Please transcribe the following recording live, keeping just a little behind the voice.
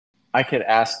I could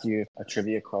ask you a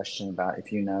trivia question about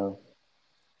if you know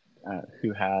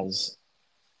who has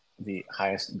the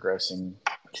highest grossing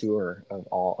tour of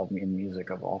all of in music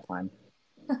of all time.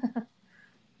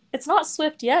 It's not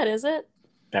Swift yet, is it?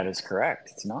 That is correct.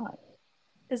 It's not.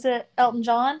 Is it Elton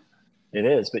John? It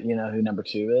is, but you know who number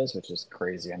two is, which is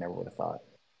crazy. I never would have thought.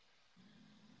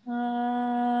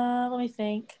 Let me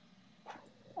think.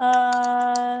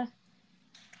 Uh,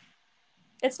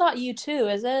 it's not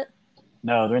U2, is it?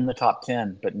 No, they're in the top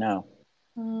 10, but no.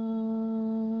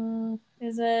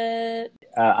 Is it?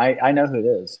 I know who it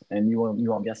is, and you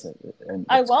won't guess it, and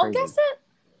I it's won't crazy. guess it.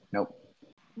 Nope.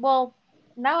 Well,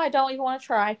 now I don't even want to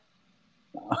try.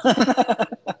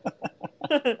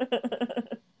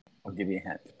 I'll give you a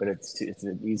hint, but it's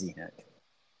an easy hint.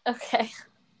 Okay.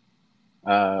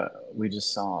 We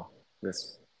just saw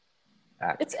this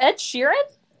It's act. Ed Sheeran?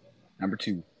 Number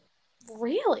two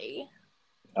Really?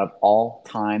 of all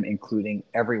time, including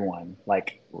everyone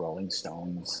like Rolling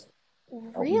Stones,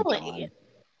 Elton John. Really?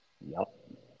 Yep,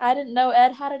 I didn't know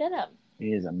Ed had it in him.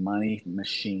 he is a money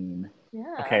machine.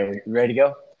 Yeah. Okay, we ready to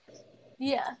go?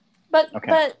 Yeah. But Okay.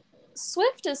 but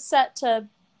Swift is set to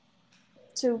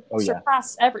Oh yeah,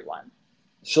 surpass everyone.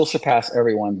 she'll surpass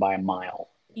everyone by a mile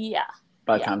Yeah.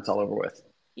 by the Yeah. time it's all over with.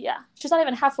 Yeah. She's not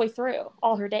even halfway through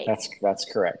all her dates. That's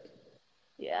correct.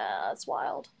 Yeah, that's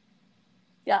wild.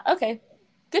 Yeah, okay.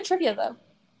 Good trivia though.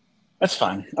 That's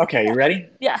fine. Okay, you Yeah. ready?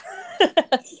 Yeah.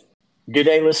 Good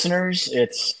day, listeners.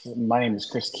 It's my name is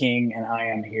Chris King, and I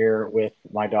am here with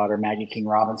my daughter Maggie King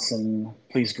Robinson.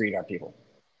 Please greet our people.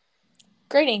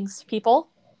 Greetings, people.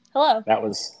 Hello. That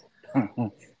was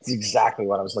that's exactly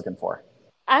what I was looking for.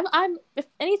 I'm if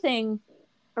anything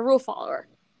a rule follower.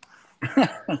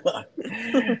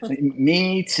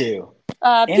 Me too.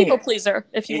 People Any, pleaser,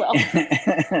 if you will.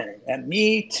 and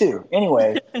me too.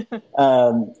 Anyway,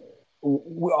 um,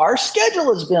 our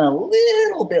schedule has been a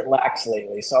little bit lax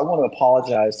lately, so I want to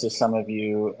apologize to some of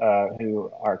you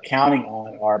who are counting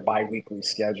on our biweekly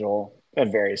schedule. We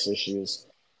had various issues,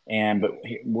 but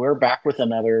we're back with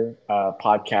another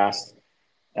podcast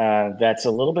that's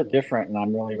a little bit different, and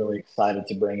I'm really, really excited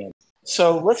to bring it.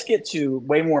 So let's get to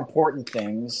way more important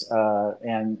things.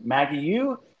 And Maggie,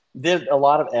 you did a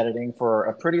lot of editing for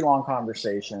a pretty long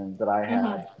conversation that I Mm-hmm.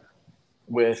 had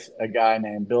with a guy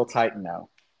named Bill Taitano.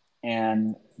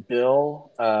 And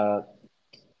Bill,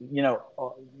 you know,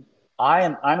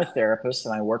 I'm a therapist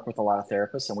and I work with a lot of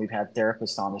therapists, and we've had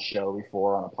therapists on the show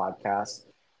before on a podcast,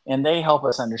 and they help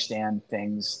us understand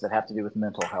things that have to do with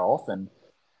mental health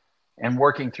and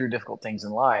working through difficult things in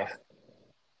life.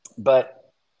 But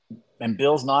and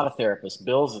Bill's not a therapist.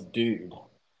 Bill's a dude.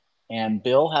 And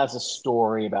Bill has a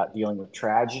story about dealing with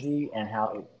tragedy and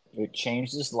how it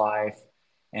changed his life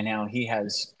and how he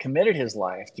has committed his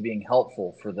life to being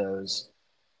helpful for those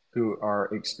who are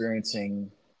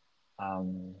experiencing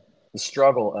the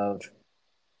struggle of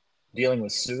dealing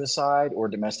with suicide or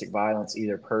domestic violence,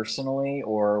 either personally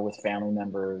or with family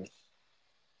members.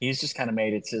 He's just kind of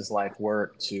made it his life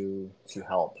work to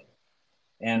help.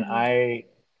 And Mm-hmm.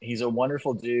 he's a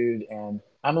wonderful dude. And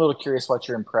I'm a little curious what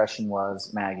your impression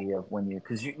was, Maggie, of when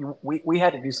because we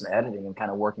had to do some editing and kind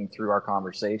of working through our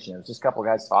conversation. It was just a couple of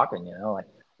guys talking, like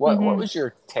what Mm-hmm. was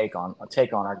your take on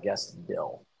our guest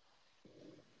Bill?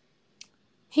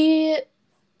 He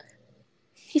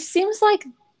he seems like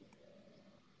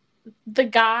the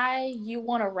guy you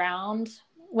want around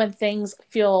when things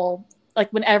feel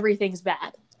like when everything's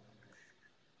bad.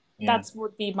 Yeah, That's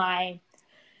would be my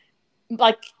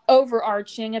like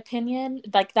overarching opinion.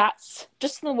 Like that's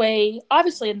just the way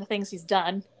obviously in the things he's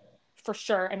done for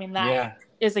sure. I mean that yeah,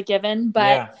 is a given, but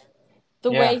yeah,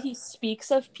 the way yeah. he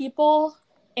speaks of people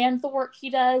and the work he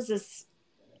does is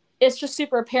it's just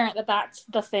super apparent that that's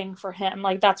the thing for him.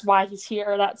 Like that's why he's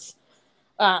here. That's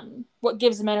what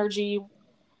gives him energy,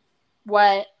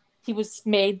 what he was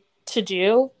made to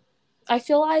do, I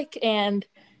feel like. And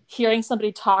hearing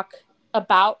somebody talk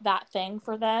about that thing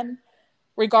for them,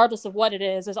 regardless of what it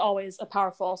is always a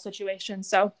powerful situation.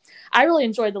 So I really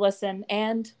enjoyed the listen,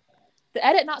 and the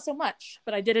edit, not so much,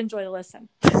 but I did enjoy the listen.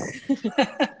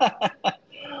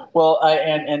 Well,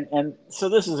 and so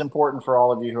this is important for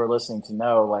all of you who are listening to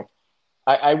know. Like,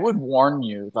 I would warn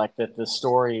you, like that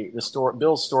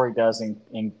Bill's story does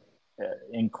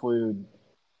include.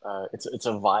 It's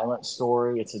a violent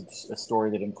story. It's a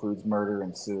story that includes murder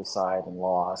and suicide and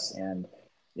loss. And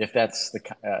if that's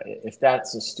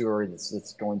a story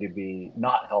that's going to be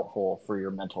not helpful for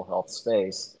your mental health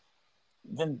space,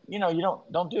 then you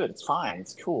don't do it. It's fine.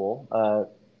 It's cool.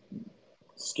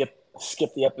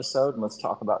 Skip the episode and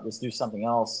let's do something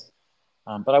else.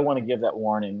 But I want to give that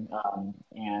warning.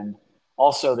 And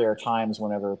also there are times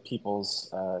whenever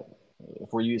people's, if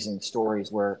we're using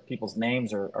stories where people's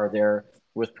names are there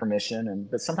with permission,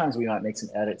 but sometimes we might make some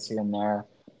edits here and there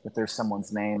if there's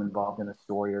someone's name involved in a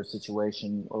story or a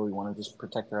situation, or we want to just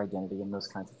protect their identity and those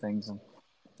kinds of things.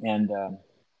 And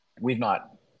we've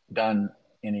not done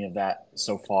any of that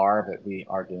so far, but we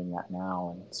are doing that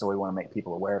now. And so we want to make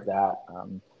people aware of that,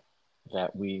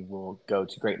 that we will go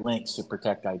to great lengths to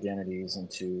protect identities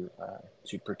and to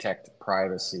protect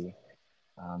privacy.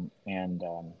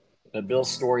 But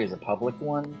Bill's story is a public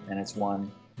one, and it's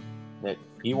one that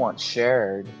he wants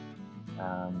shared.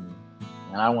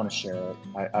 And I want to share it.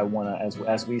 I want to,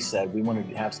 as we said, we wanted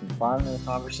to have some fun in the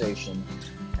conversation,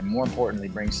 and more importantly,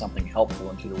 bring something helpful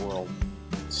into the world.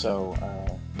 So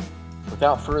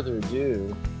without further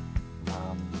ado,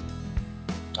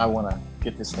 I want to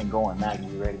get this thing going. Maggie,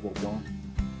 you ready to get it going?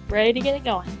 Ready to get it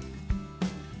going.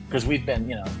 Because we've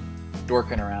been,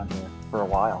 dorking around here for a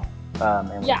while.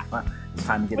 And yeah. It's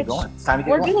time to get it going. It's time to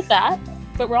get it going. We're good at that,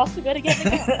 but we're also good at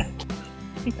getting it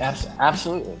going.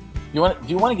 Absolutely. Do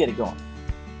you want to get it going?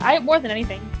 More than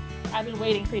anything, I've been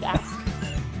waiting for you to ask.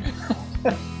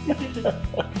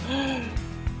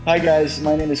 Hi guys,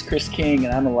 my name is Chris King,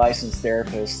 and I'm a licensed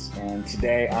therapist. And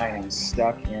today I am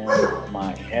stuck in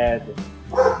my head.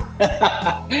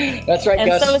 That's right, and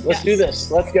Gus. So let's do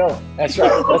this. Let's go. That's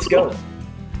right. Let's go.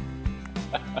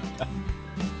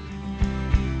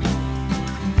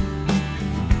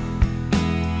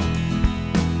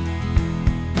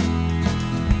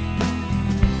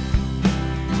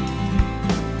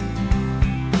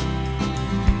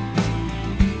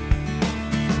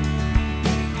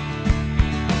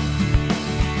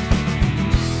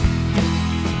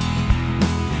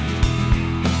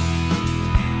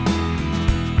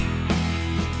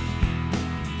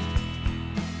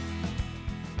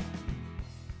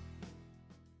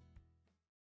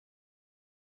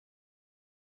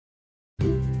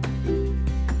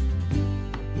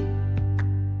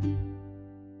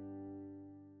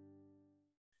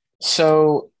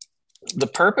 So the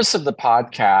purpose of the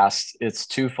podcast, it's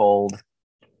twofold,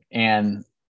 and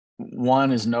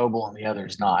one is noble and the other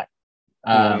is not.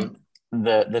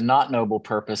 The not noble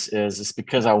purpose is it's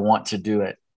because I want to do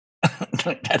it.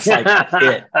 That's like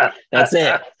it. That's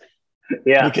it.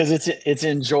 Yeah. Because it's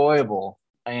enjoyable.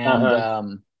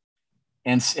 And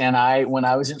and I, when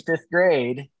I was in fifth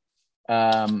grade,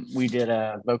 we did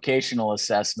a vocational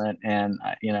assessment, and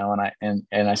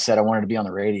I said I wanted to be on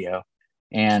the radio.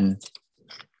 And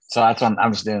so that's why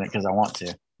I'm just doing it because I want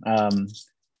to.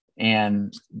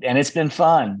 And it's been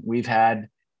fun. We've had,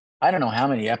 I don't know how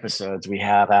many episodes we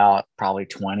have out, probably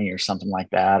 20 or something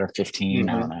like that, or 15,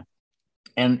 I don't know.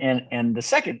 And the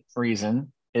second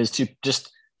reason is to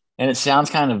just, and it sounds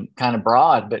kind of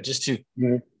broad, but just to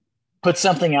put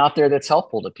something out there that's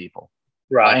helpful to people.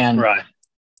 Right. Right.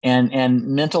 And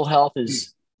mental health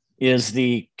is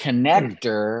the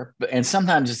connector, and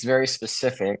sometimes it's very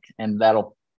specific, and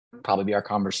that'll probably be our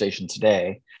conversation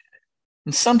today.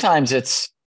 And sometimes it's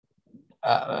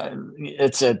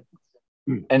an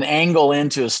angle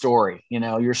into a story.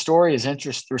 Your story is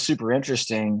super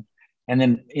interesting, and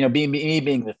then being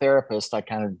the therapist, I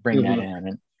kind of bring that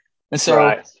in, and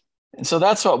so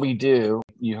that's what we do.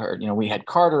 You heard, we had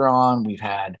Carter on, we've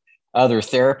had other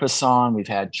therapists on, we've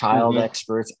had child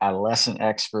experts, adolescent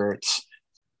experts.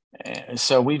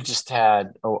 So we've just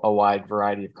had a wide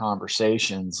variety of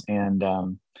conversations, and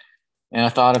I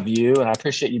thought of you, and I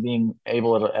appreciate you being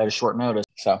able at a short notice.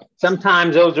 So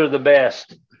sometimes those are the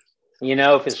best,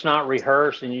 if it's not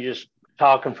rehearsed and you're just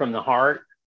talking from the heart,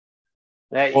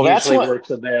 that usually works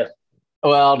the best.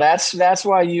 Well, that's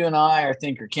why you and I are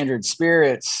kindred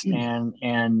spirits,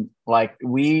 and like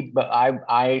but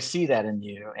I see that in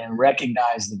you and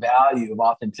recognize the value of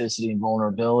authenticity and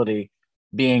vulnerability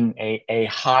being a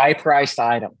high-priced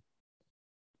item.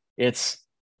 It's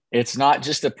not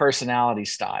just a personality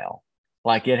style.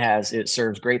 Like it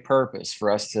serves great purpose for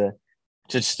us to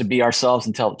just to be ourselves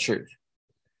and tell the truth.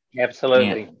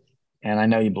 Absolutely. And I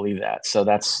know you believe that. So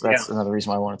that's another reason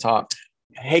why I want to talk.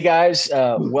 Hey guys,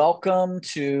 welcome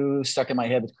to Stuck in My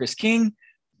Head with Chris King.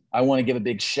 I want to give a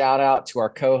big shout out to our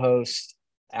co-host,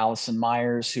 Allison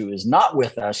Myers, who is not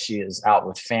with us. She is out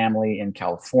with family in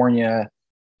California.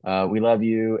 We love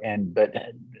you. But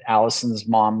Allison's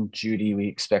mom, Judy, we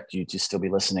expect you to still be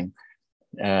listening.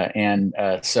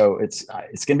 So it's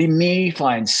going to be me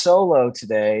flying solo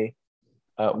today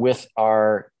with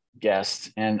our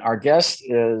guest. And our guest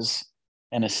is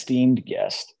an esteemed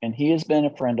guest. And he has been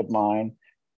a friend of mine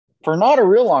for not a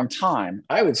real long time.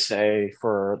 I would say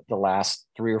for the last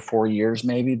 3 or 4 years,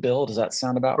 maybe. Bill, does that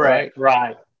sound about right?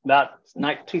 Right. About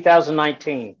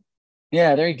 2019.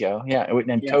 Yeah, there you go. Yeah,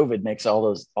 and Yeah. COVID makes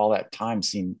all that time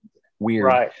seem weird.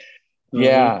 Right.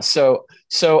 Yeah. So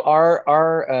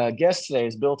our guest today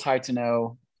is Bill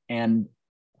Taitano, and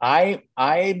I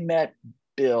met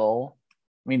Bill.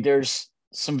 I mean, there's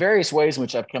some various ways in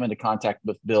which I've come into contact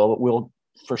with Bill, but we'll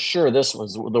for sure this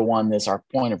was the one that's our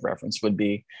point of reference would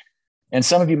be. And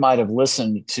some of you might have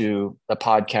listened to a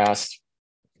podcast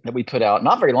that we put out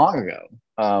not very long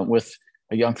ago with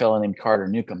a young fellow named Carter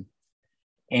Newcomb.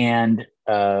 And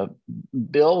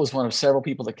Bill was one of several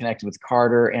people that connected with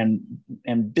Carter,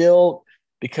 and Bill,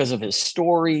 because of his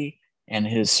story and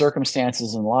his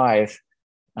circumstances in life,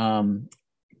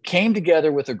 came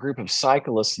together with a group of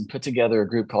cyclists and put together a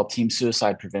group called Team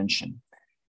Suicide Prevention,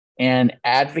 and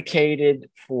advocated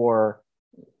for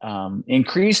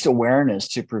increased awareness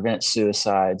to prevent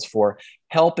suicides, for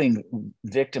helping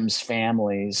victims'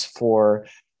 families, for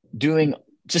doing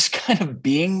just kind of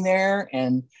being there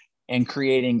and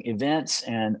creating events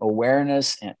and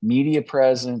awareness and media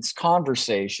presence,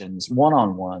 conversations,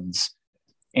 one-on-ones,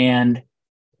 and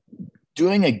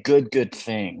doing a good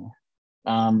thing.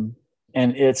 And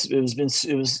it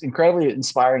was incredibly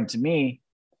inspiring to me,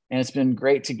 and it's been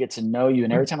great to get to know you.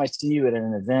 And every time I see you at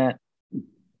an event,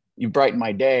 you brighten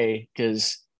my day,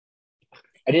 because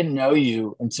I didn't know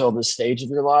you until this stage of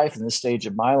your life and this stage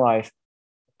of my life,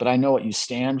 but I know what you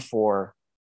stand for,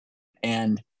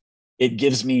 and it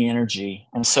gives me energy.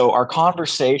 And so our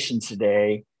conversation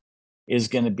today is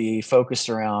going to be focused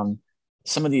around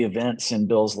some of the events in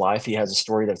Bill's life. He has a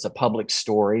story that's a public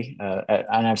story.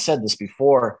 And I've said this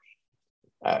before,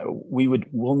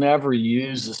 we'll never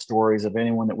use the stories of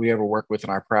anyone that we ever work with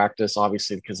in our practice,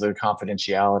 obviously, because their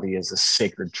confidentiality is a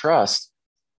sacred trust.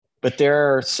 But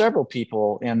there are several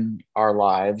people in our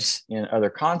lives in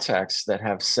other contexts that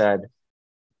have said,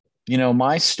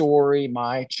 my story,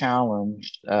 my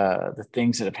challenge, the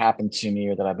things that have happened to me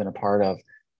or that I've been a part of,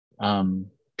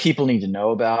 people need to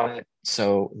know about it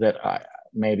so that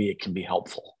maybe it can be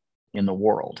helpful in the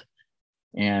world.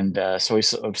 And so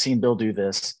I've seen Bill do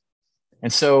this.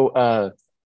 And so,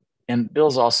 and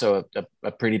Bill's also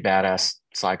a pretty badass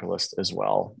cyclist as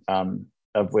well,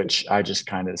 of which I just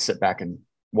kind of sit back and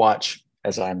watch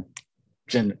as I'm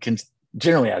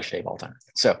generally out of shape all the time.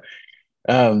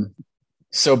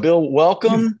 So Bill,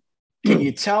 welcome. Can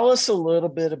you tell us a little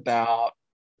bit about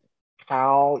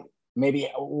maybe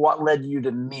what led you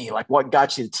to me, like what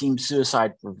got you to Team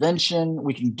Suicide Prevention?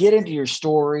 We can get into your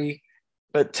story,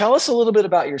 but tell us a little bit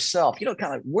about yourself,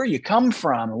 kind of where you come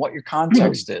from and what your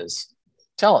context is.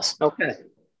 Tell us. Okay.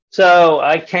 So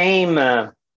I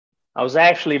was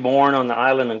actually born on the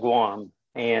island of Guam,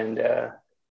 and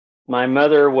my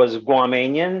mother was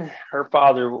Guamanian. Her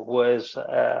father was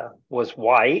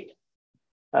white.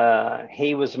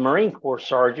 He was a Marine Corps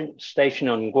sergeant stationed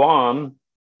on Guam,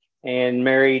 and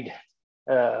married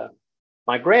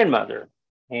my grandmother.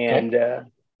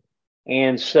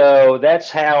 And so that's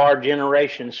how our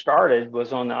generation started,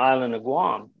 was on the island of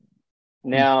Guam.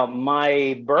 Now,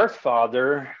 my birth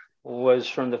father was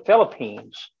from the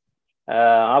Philippines.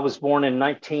 I was born in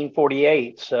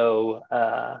 1948, so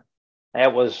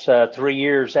that was 3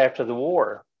 years after the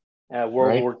war,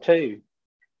 World War II.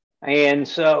 And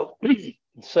so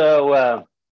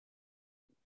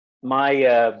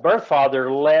my birth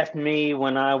father left me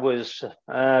when I was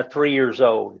 3 years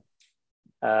old.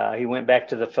 He went back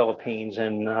to the Philippines,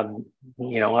 and I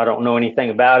don't know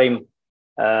anything about him.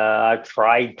 I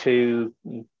tried to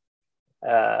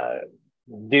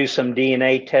do some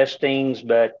DNA testings,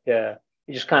 but it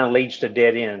just kind of leads to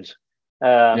dead ends.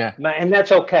 And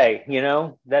that's okay,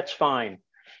 that's fine.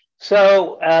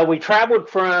 So we traveled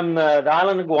from the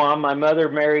island of Guam. My mother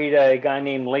married a guy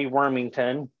named Lee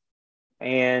Wormington.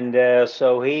 And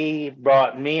so he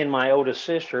brought me and my oldest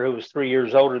sister, who was 3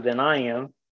 years older than I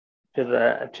am, to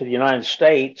the United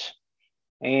States.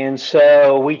 And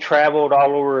so we traveled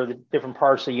all over the different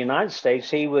parts of the United States.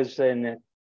 He was in the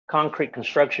concrete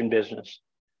construction business.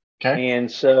 Okay.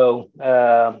 And so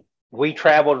we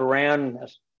traveled around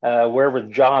wherever the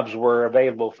jobs were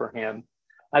available for him.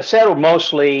 I settled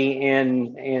mostly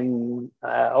in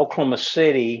Oklahoma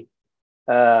City,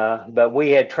 but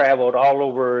we had traveled all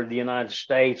over the United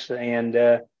States,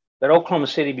 but Oklahoma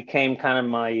City became kind of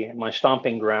my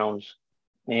stomping grounds,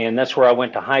 and that's where I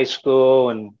went to high school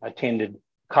and attended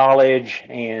college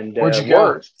and Where'd you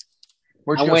worked. Go?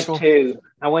 Where'd you go to school?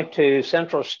 I went to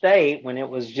Central State when it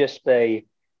was just a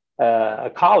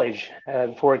college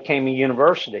before it became a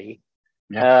university.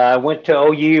 Yeah. I went to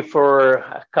OU for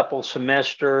a couple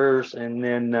semesters, and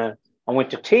then I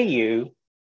went to TU,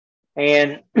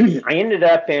 and I ended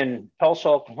up in Tulsa,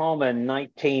 Oklahoma in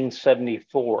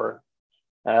 1974.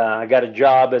 I got a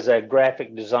job as a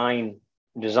graphic designer,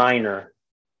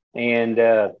 and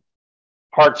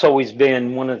art's always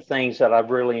been one of the things that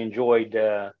I've really enjoyed.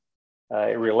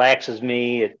 It relaxes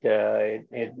me.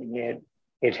 It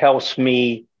helps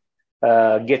me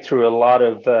get through a lot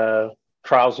of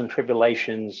trials and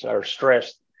tribulations or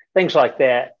stress, things like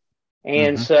that.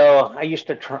 And so I used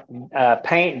to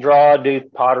paint, draw, do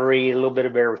pottery, a little bit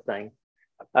of everything.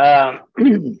 I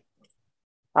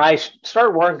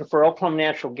started working for Oklahoma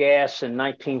Natural Gas in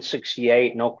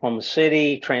 1968 in Oklahoma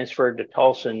City, transferred to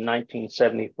Tulsa in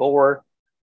 1974,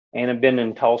 and have been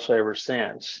in Tulsa ever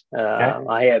since.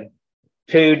 I have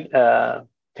two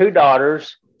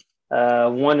daughters.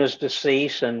 One is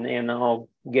deceased, and I'll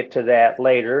get to that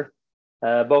later.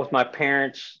 Both my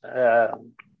parents,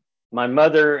 my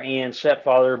mother and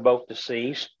stepfather, are both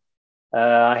deceased.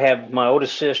 I have my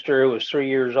oldest sister, who was 3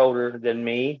 years older than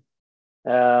me.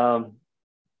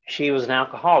 She was an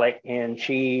alcoholic, and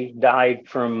she died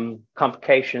from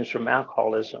complications from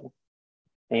alcoholism.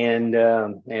 And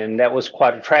that was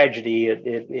quite a tragedy.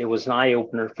 It was an eye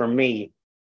opener for me.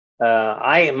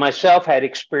 I myself had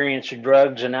experienced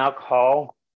drugs and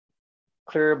alcohol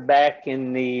clear back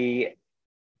in the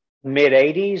mid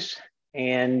 80s.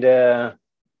 And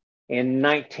in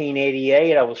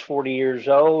 1988, I was 40 years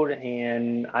old,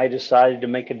 and I decided to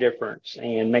make a difference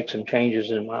and make some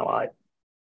changes in my life.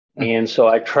 And so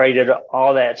I traded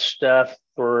all that stuff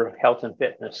for health and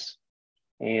fitness.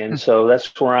 And so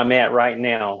that's where I'm at right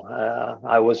now.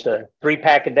 I was a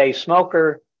 3-pack-a-day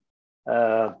smoker.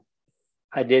 I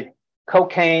did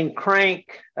cocaine,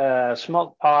 crank,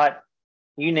 smoked pot,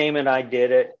 you name it, I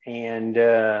did it. And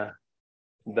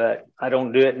but I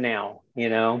don't do it now, you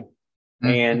know.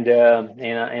 And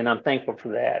I'm thankful for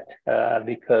that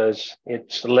because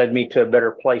it's led me to a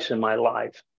better place in my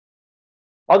life.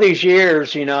 All these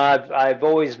years, you know, I've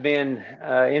always been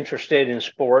interested in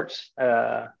sports.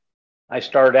 I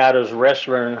started out as a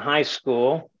wrestler in high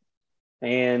school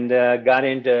and got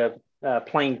into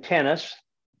playing tennis,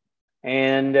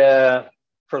 and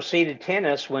proceeded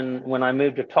tennis when I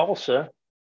moved to Tulsa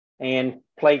and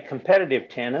played competitive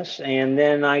tennis. And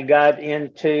then I got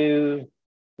into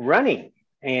running.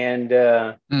 And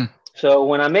so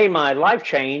when I made my life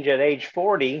change at age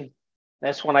 40,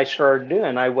 that's when I started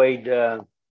doing. I weighed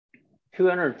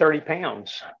 230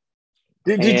 pounds.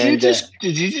 Did you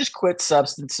just quit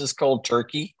substances cold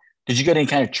turkey? Did you get any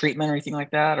kind of treatment or anything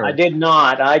like that? Or? I did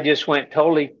not. I just went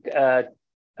totally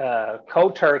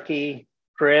cold turkey,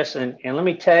 Chris. And let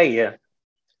me tell you,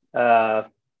 I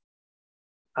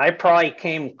probably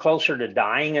came closer to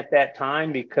dying at that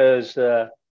time because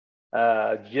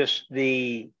just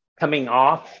the coming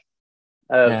off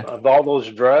of all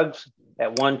those drugs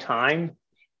at one time.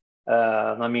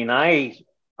 I mean, I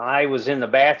was in the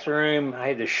bathroom. I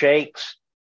had the shakes.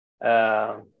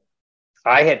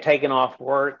 I had taken off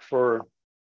work for,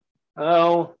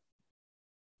 about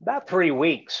 3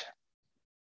 weeks.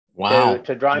 Wow.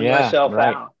 To drive myself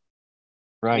out.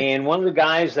 Right. And one of the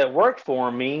guys that worked for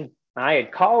me, I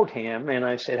had called him and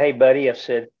I said, "Hey, buddy," I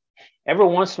said, "every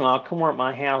once in a while, come over at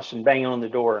my house and bang on the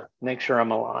door, make sure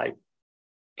I'm alive.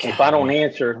 If I don't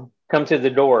answer, come to the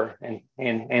door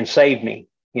and save me,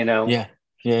 you know."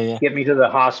 Get me to the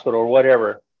hospital or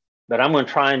whatever, but I'm going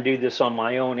to try and do this on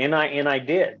my own. And I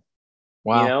did.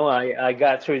 Wow. You know, I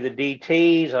got through the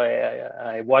DTs.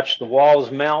 I watched the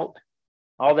walls melt,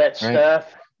 all that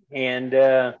stuff. And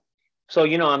so,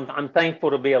 you know, I'm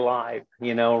thankful to be alive,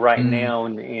 you know, right now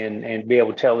and be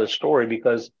able to tell this story,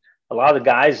 because a lot of the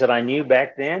guys that I knew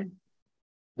back then,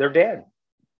 they're dead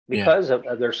because of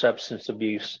their substance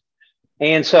abuse.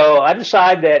 And so I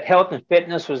decided that health and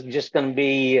fitness was just going to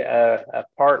be a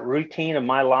part routine of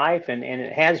my life. And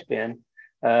it has been,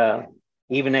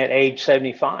 even at age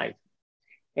 75.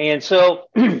 And so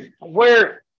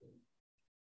what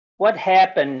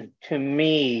happened to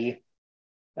me,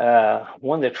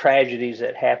 one of the tragedies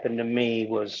that happened to me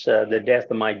was the death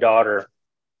of my daughter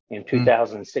in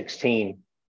 2016.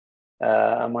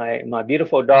 My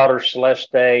beautiful daughter,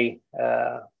 Celeste,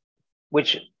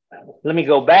 which, let me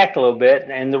go back a little bit.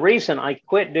 And the reason I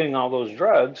quit doing all those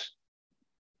drugs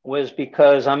was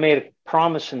because I made a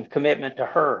promise and commitment to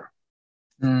her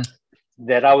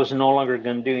that I was no longer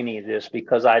going to do any of this,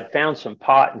 because I'd found some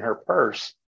pot in her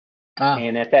purse.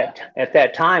 And at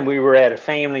that time, we were at a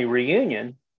family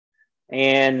reunion,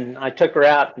 and I took her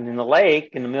out in the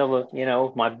lake in the middle of, you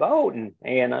know, my boat.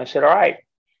 And I said, "All right,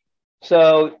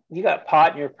 so you got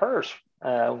pot in your purse.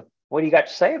 What do you got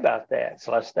to say about that,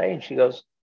 Celeste?" And she goes,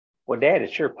 "Well, Dad,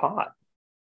 it's your pot."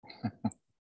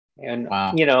 And,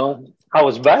 you know, I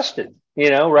was busted, you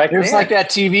know, right there. It was like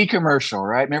that TV commercial,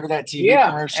 right? Remember that TV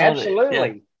commercial?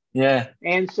 Absolutely. Yeah.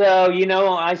 And so,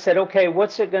 I said, okay,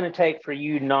 what's it going to take for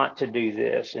you not to do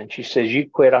this? And she says, you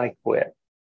quit, I quit.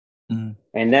 Mm.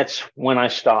 And that's when I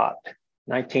stopped,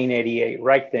 1988,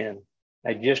 right then.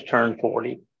 I just turned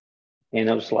 40. And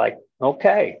it was like,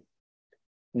 okay,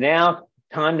 now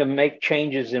time to make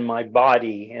changes in my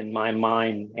body and my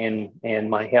mind and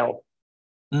my health.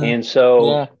 Mm. And so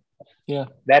Yeah. Yeah.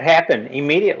 that happened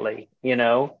immediately.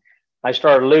 I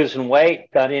started losing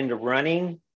weight, got into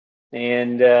running,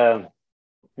 and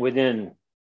within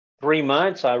 3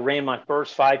 months, I ran my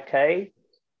first 5K.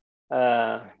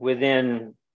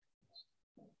 Within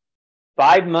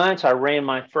 5 months, I ran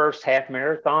my first half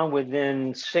marathon.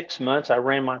 Within 6 months, I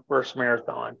ran my first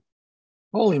marathon.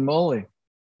 Holy moly.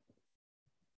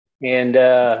 And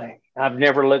I've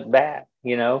never looked back.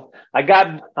 I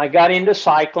got into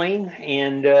cycling,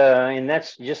 and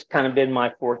that's just kind of been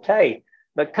my forte.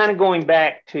 But kind of going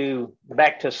back to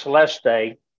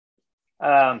Celeste,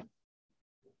 the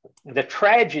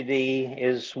tragedy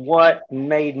is what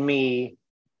made me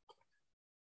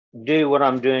do what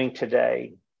I'm doing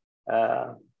today.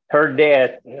 Her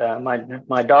death,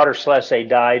 my daughter Celeste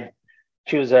died.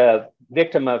 She was a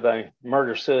victim of a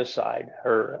murder suicide.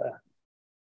 Her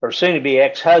soon-to-be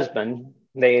ex-husband,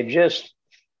 they had just,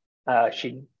 I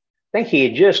think he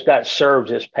had just got served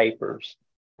his papers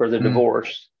for the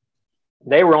divorce.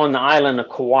 They were on the island of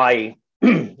Kauai,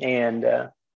 and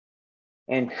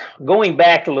going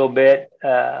back a little bit,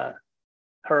 her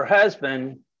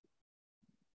husband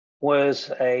was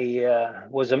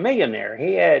a millionaire.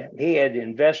 He had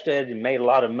invested and made a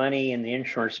lot of money in the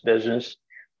insurance business,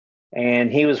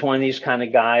 and he was one of these kind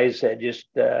of guys that just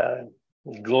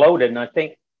gloated. And I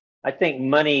think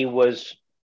money was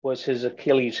his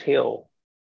Achilles heel.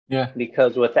 Yeah.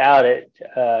 Because without it,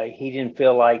 he didn't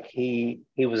feel like he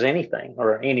was anything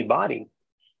or anybody.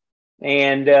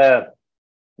 And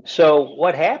so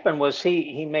what happened was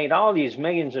he made all these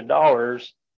millions of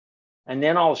dollars, and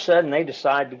then all of a sudden they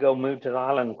decided to go move to the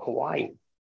island of Kauai.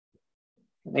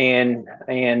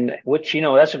 And which,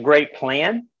 that's a great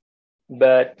plan,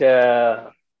 but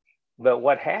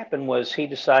what happened was he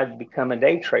decided to become a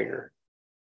day trader.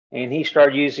 And he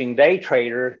started using day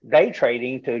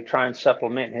trading to try and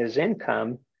supplement his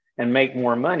income and make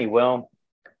more money. Well,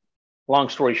 long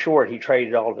story short, he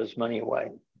traded all of his money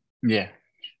away. Yeah.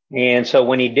 And so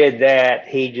when he did that,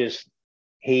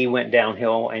 he went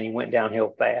downhill, and he went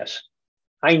downhill fast.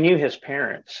 I knew his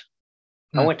parents.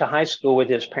 I went to high school with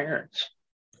his parents.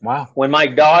 Wow. When my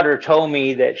daughter told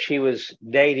me that she was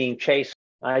dating Chase,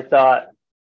 I thought,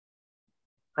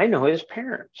 I know his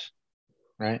parents.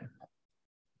 Right.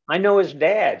 I know his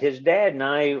dad. His dad and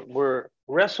I were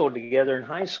wrestled together in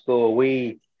high school.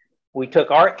 We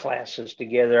took art classes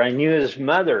together. I knew his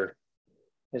mother.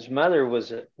 His mother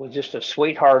was just a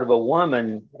sweetheart of a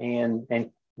woman,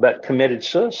 but committed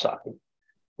suicide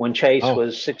when Chase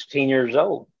was 16 years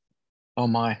old. Oh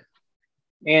my.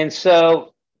 And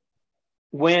so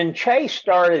when Chase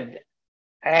started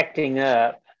acting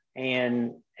up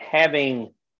and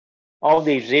having all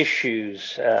these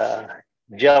issues,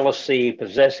 jealousy,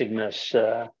 possessiveness,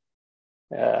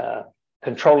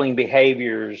 controlling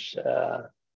behaviors.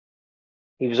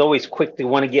 He was always quick to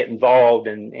want to get involved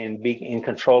and be in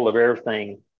control of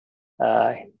everything.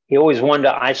 He always wanted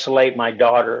to isolate my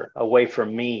daughter away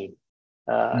from me.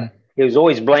 He was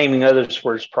always blaming others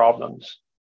for his problems.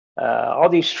 All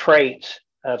these traits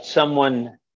of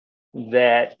someone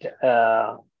that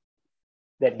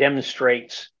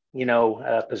demonstrates,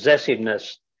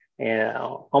 possessiveness, and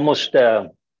almost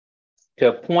to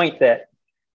a point that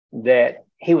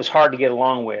he was hard to get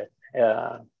along with.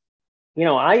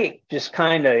 I just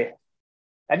I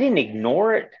didn't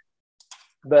ignore it,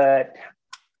 but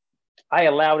I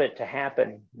allowed it to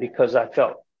happen because I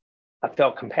felt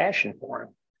compassion for him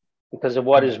because of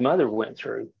what his mother went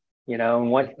through, and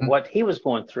what he was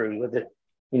going through with it,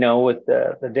 with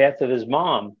the death of his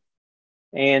mom.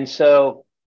 And so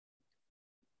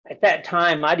at that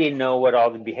time, I didn't know what all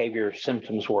the behavior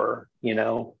symptoms were,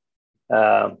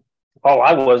 all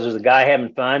I was a guy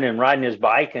having fun and riding his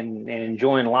bike and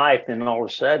enjoying life. And all of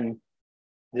a sudden,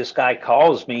 this guy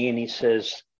calls me and he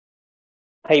says,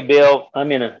 "Hey, Bill,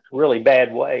 I'm in a really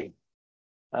bad way.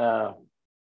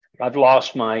 I've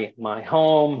lost my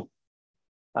home.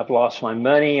 I've lost my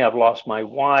money. I've lost my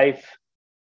wife.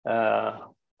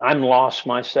 I'm lost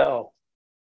myself.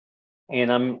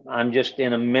 And I'm just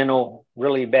in a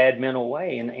really bad mental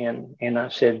way." And I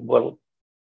said, well,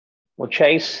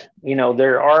 Chase,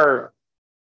 there are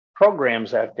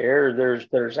programs out there.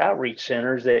 There's outreach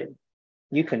centers that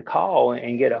you can call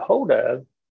and get a hold of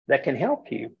that can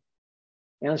help you.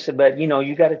 And I said, but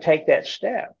you got to take that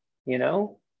step,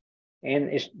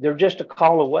 and they're just a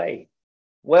call away.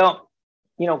 Well,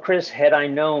 Chris, had I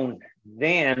known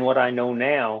then what I know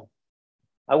now,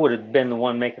 I would have been the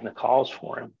one making the calls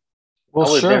for him. Well,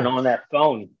 I would have been on that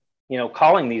phone,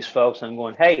 calling these folks and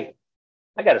going, hey,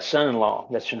 I got a son-in-law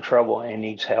that's in trouble and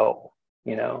needs help,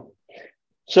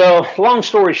 So long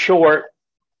story short.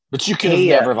 But you could have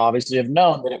never obviously have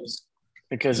known that it was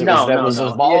because it was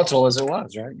as volatile as it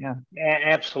was, right? Yeah.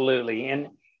 Absolutely. And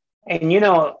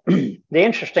the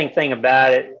interesting thing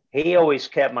about it, he always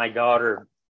kept my daughter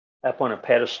up on a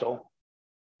pedestal.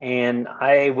 And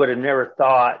I would have never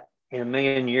thought in a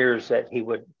million years that he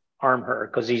would harm her,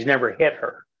 because he's never hit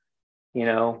her.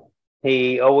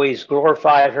 He always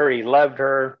glorified her. He loved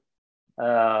her.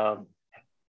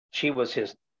 She was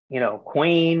his,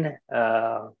 queen.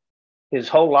 His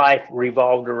whole life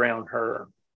revolved around her.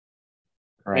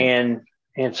 Right.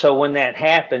 And so when that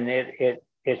happened,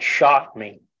 it shocked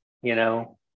me,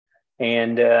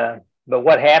 and but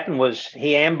what happened was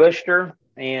he ambushed her,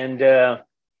 and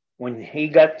when he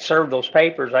got served those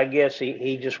papers, I guess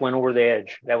he just went over the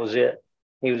edge. That was it.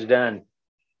 He was done.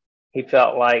 He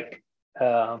felt like,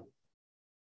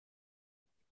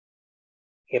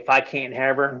 if I can't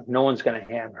have her, no one's going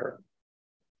to have her.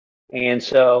 And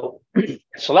so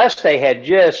Celeste had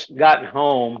just gotten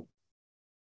home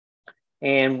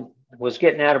and was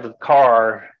getting out of the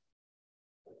car,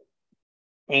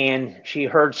 and she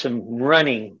heard some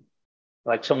running,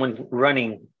 like someone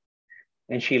running,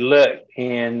 and she looked,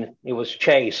 and it was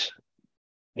Chase.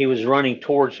 He was running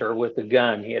towards her with a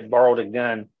gun. He had borrowed a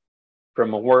gun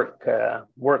from a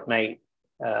workmate,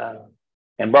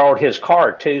 and borrowed his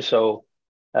car too, so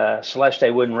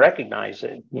Celeste wouldn't recognize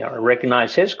it,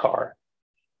 recognize his car.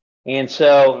 And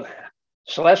so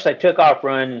Celeste took off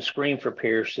running and screamed for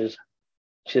Pierce. She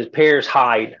says, Pierce,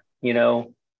 hide,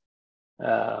 and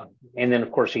then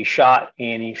of course he shot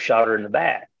her in the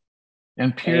back.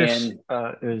 And Pierce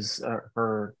is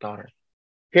her daughter.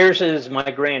 Pierce is my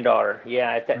granddaughter.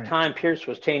 Yeah, at that time, Pierce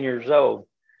was 10 years old.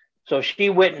 So she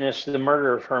witnessed the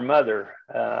murder of her mother.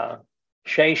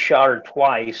 Shay shot her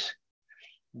twice.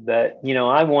 But,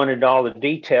 I wanted all the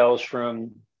details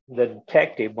from the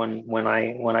detective when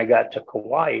I got to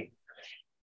Kauai.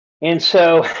 And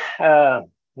so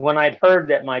when I'd heard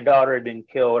that my daughter had been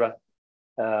killed,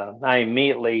 I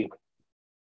immediately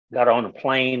got on a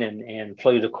plane and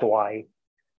flew to Kauai.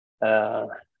 My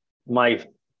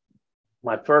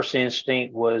first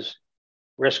instinct was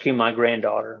rescue my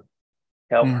granddaughter,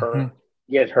 help her,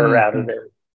 get her out of there.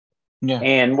 Yeah.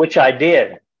 And which I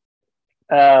did.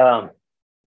 My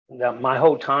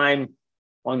whole time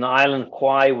on the island of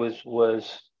Kauai was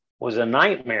a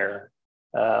nightmare.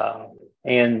 And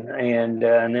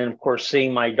then of course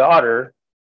seeing my daughter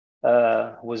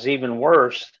was even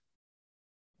worse.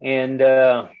 And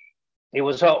it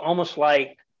was almost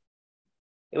like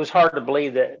it was hard to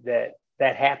believe that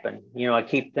happened. I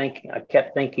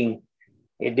kept thinking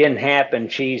it didn't happen.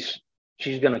 She's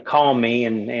going to call me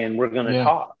and we're going to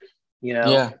talk.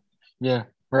 Yeah.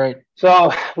 Right.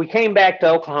 So we came back to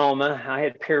Oklahoma. I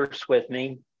had Pierce with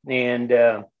me, and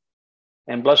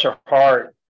bless her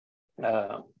heart,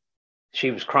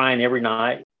 she was crying every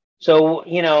night. So,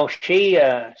 she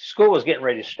school was getting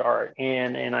ready to start,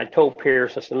 and I told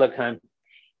Pierce, I said, look, hon,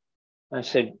 I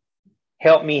said,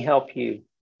 help me help you.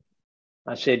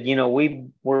 I said,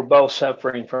 we're both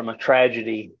suffering from a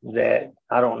tragedy that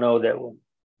I don't know that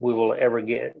we will ever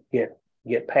get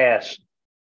past.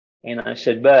 And I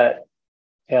said, but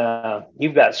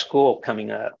you've got school coming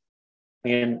up,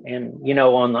 and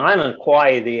on the island of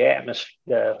Kauai,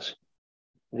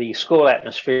 the school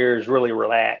atmosphere is really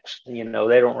relaxed. They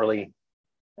don't really.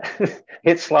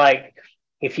 It's like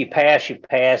if you pass, you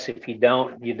pass. If you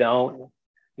don't, you don't.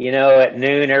 At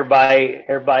noon,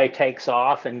 everybody takes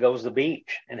off and goes to the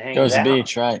beach and hangs out. Goes to the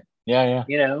beach, right? Yeah.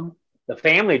 The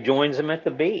family joins them at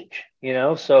the beach.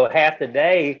 So half the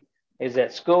day is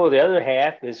at school, the other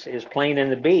half is playing in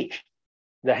the beach.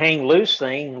 The hang loose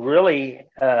thing really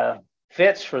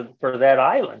fits for that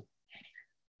island.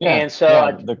 Yeah. And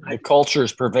so the culture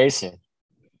is pervasive.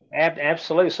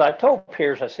 Absolutely. So I told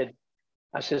Pierce, I said,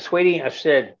 sweetie, I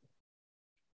said,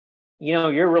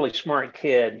 you're a really smart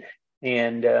kid,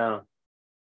 and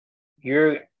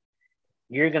you're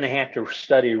going to have to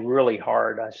study really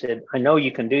hard. I said, I know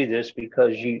you can do this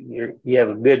because you have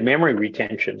a good memory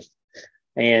retention.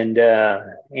 And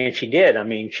she did. I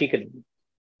mean, she could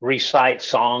recite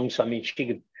songs. I mean, she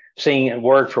could sing it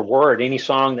word for word, any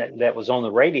song that was on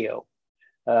the radio.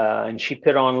 And she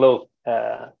put on little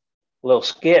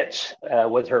skits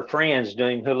with her friends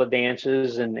doing hula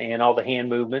dances and all the hand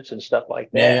movements and stuff like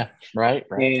that. Yeah. Right.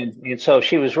 And so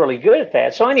she was really good at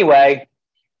that. So anyway,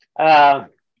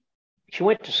 she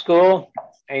went to school,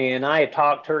 and I had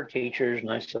talked to her teachers,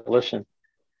 and I said, listen,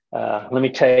 let me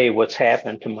tell you what's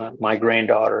happened to my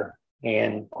granddaughter.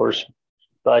 And of course,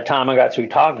 by the time I got through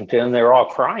talking to them, they were all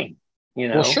crying,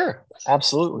 Well, sure.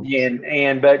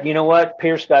 Absolutely. But you know what?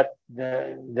 Pierce got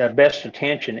the best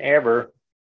attention ever.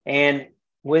 And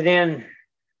within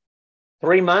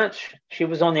 3 months, she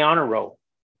was on the honor roll.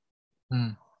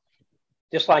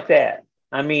 Just like that.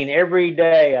 I mean, every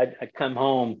day I'd come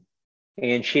home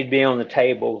and she'd be on the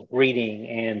table reading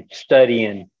and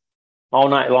studying all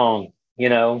night long,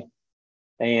 and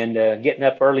getting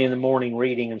up early in the morning,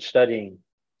 reading and studying.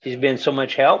 She's been so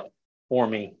much help for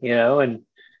me, and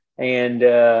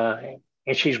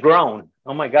she's grown.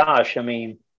 Oh my gosh. I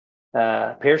mean,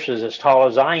 Pierce is as tall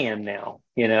as I am now,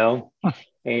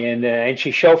 and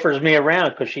she chauffeurs me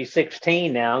around because she's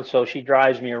 16 now. So she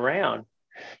drives me around.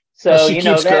 So, well, she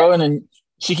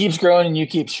keeps growing and you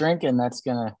keep shrinking. That's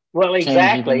going to, well,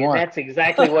 exactly. And that's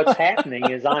exactly what's happening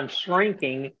is I'm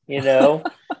shrinking,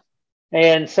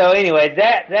 And so anyway,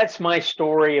 that's my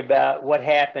story about what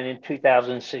happened in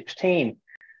 2016.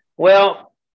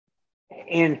 Well,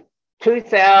 in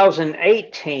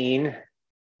 2018,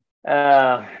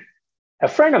 a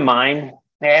friend of mine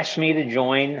asked me to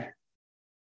join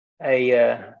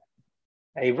a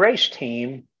race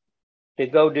team to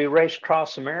go do Race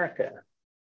Across America.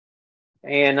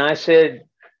 And I said,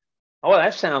 oh,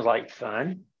 that sounds like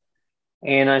fun.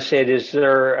 And I said, is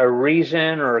there a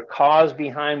reason or a cause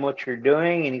behind what you're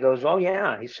doing? And he goes, oh,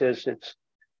 yeah. He says, it's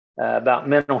about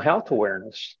mental health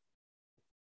awareness.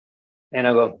 And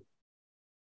I go,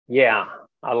 yeah,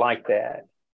 I like that.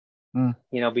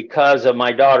 Because of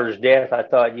my daughter's death, I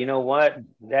thought, you know what?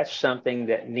 That's something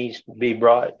that needs to be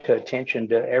brought to attention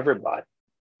to everybody,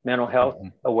 mental health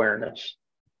awareness.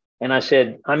 And I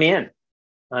said, I'm in.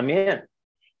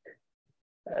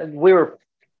 We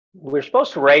were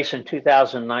supposed to race in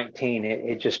 2019.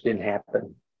 It just didn't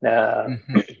happen.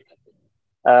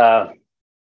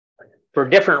 For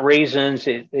different reasons,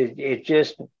 it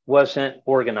just wasn't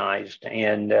organized,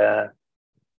 and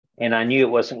I knew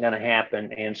it wasn't going to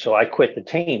happen. And so I quit the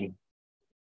team,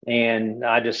 and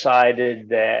I decided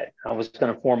that I was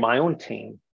going to form my own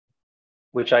team,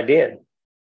 which I did.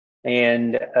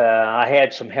 And I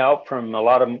had some help from a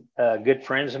lot of good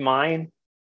friends of mine.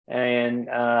 And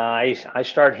I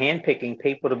started handpicking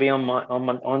people to be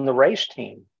on the race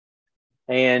team.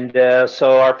 And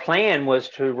so our plan was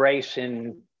to race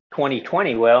in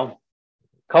 2020. Well,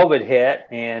 COVID hit,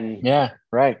 and yeah,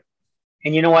 right.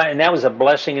 And you know what? And that was a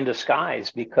blessing in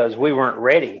disguise because we weren't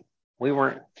ready. We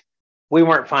weren't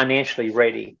financially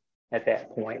ready at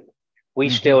that point. We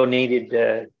still needed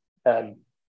to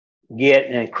get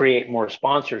and create more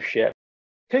sponsorship.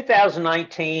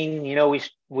 2019,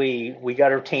 we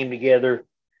got our team together.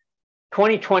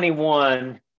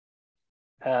 2021,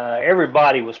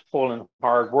 everybody was pulling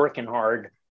hard, working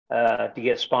hard to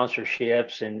get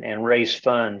sponsorships and raise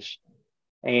funds.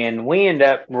 And we ended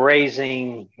up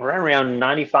raising right around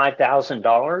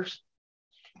 $95,000.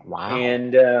 Wow.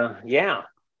 And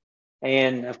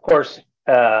and of course,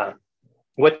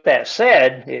 with that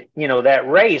said, that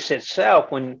race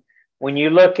itself, when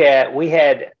you look at, we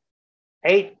had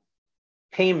 8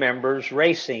 team members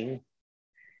racing.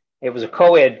 It was a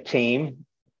co-ed team,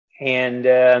 and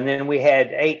then we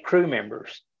had 8 crew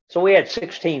members. So we had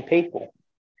 16 people.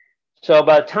 So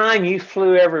by the time you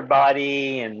flew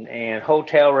everybody and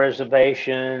hotel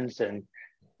reservations and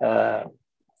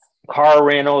car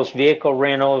rentals, vehicle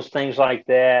rentals, things like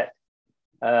that,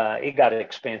 it got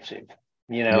expensive.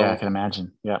 Yeah, I can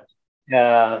imagine. Yeah.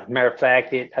 Matter of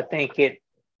fact, I think it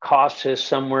cost us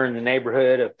somewhere in the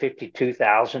neighborhood of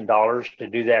 $52,000 to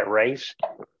do that race.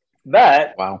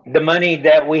 But the money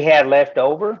that we had left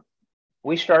over,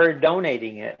 we started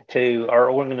donating it to our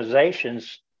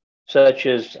organizations such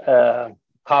as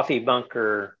Coffee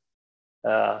Bunker,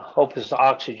 Hope is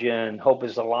Oxygen, Hope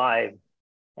is Alive.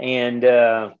 And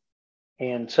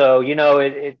so,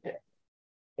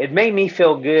 it made me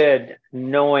feel good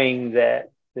knowing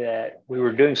that we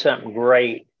were doing something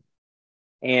great.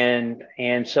 And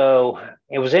so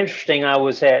it was interesting. I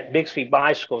was at Bixby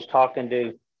Bicycles talking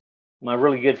to my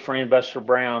really good friend Buster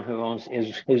Brown,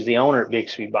 who's the owner at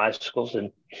Bixby Bicycles,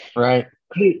 and right.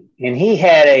 He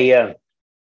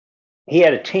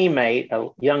had a teammate, a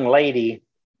young lady,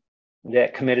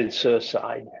 that committed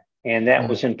suicide, and that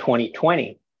was in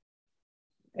 2020.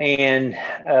 And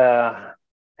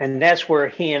that's where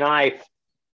he and I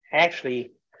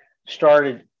actually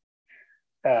started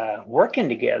working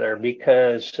together,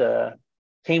 because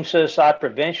Team Suicide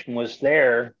Prevention was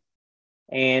there,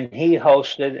 and he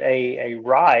hosted a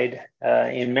ride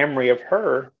in memory of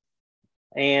her.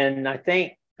 And I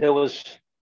think there was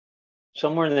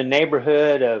somewhere in the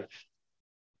neighborhood of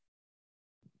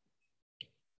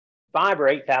 $5,000 or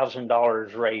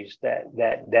 $8,000 raised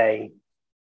that day.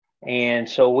 And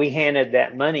so we handed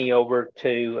that money over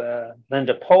to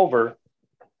Linda Pulver,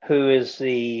 who is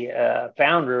the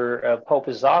founder of Hope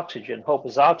is Oxygen. Hope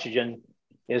is Oxygen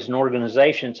is an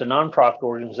organization, it's a nonprofit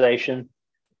organization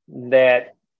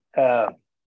that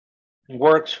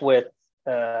works with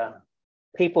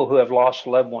people who have lost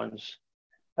loved ones.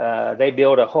 They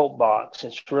build a hope box.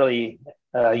 It's really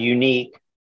unique.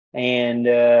 And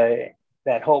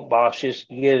that hope box just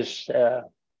gives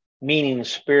meaning and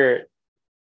spirit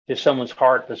to someone's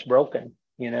heart that's broken,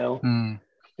 you know.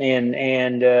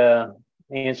 And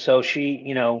so she,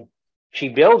 you know, she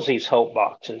builds these hope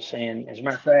boxes. And as a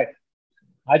matter of fact,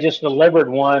 I just delivered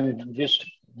one just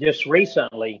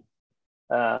recently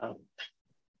to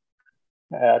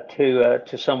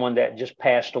someone that just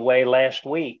passed away last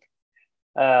week.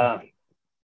 But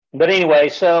anyway,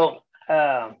 so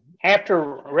after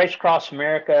Race Across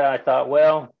America, I thought,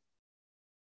 well,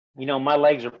 you know, my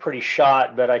legs are pretty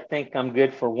shot, but I think I'm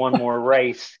good for one more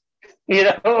race, you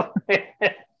know.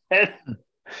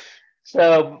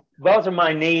 So both of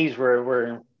my knees were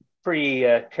in pretty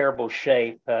terrible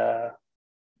shape.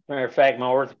 Matter of fact, my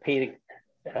orthopedic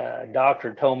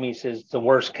doctor told me, he says it's the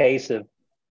worst case of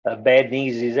bad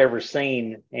knees he's ever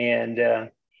seen. And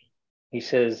he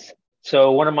says,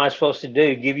 so what am I supposed to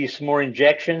do? Give you some more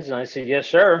injections? And I said, yes,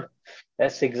 sir.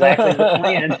 That's exactly the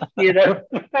plan, you know.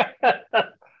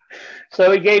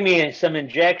 So he gave me some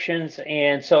injections.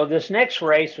 And so this next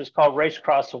race was called Race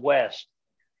Across the West.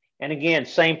 And again,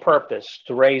 same purpose,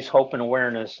 to raise hope and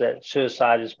awareness that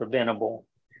suicide is preventable.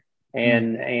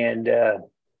 And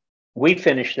we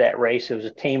finished that race. It was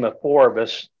a team of 4 of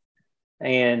us,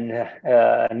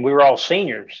 and we were all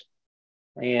seniors.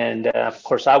 And of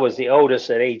course, I was the oldest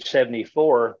at age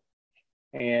 74.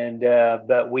 And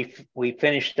but we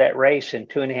finished that race in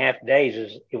 2.5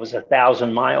 days. It was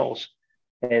 1,000 miles.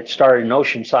 It started in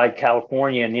Oceanside,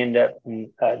 California, and ended up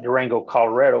in Durango,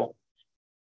 Colorado.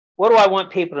 What do I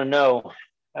want people to know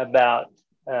about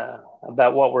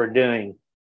what we're doing?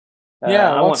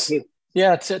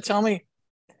 Tell me.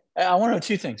 I want to know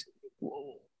 2 things.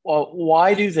 Well,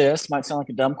 why do this? Might sound like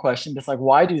a dumb question, but it's like,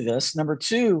 why do this? Number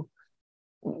 2,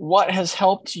 what has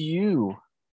helped you?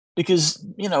 Because,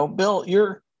 you know, Bill,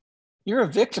 you're a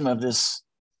victim of this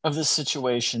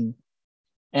situation,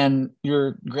 and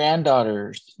your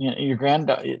granddaughter is,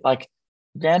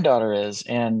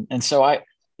 and so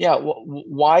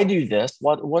why do this?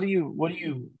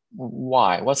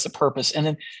 Why? What's the purpose? And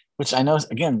then, which I know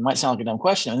again might sound like a dumb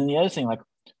question. And then the other thing, like,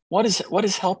 what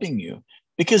is helping you?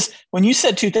 Because when you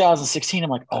said 2016, I'm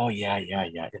like, oh yeah.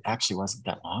 It actually wasn't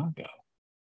that long ago.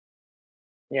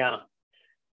 Yeah.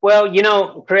 Well, you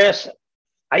know, Chris,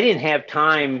 I didn't have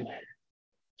time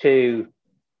to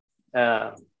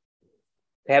have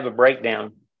a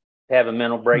breakdown, to have a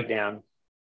mental breakdown.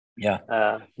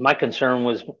 Yeah. My concern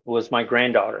was my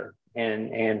granddaughter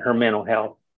and her mental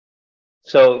health.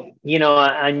 So, you know,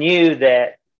 I knew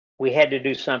that we had to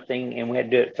do something, and we had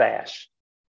to do it fast.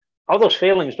 All those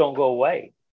feelings don't go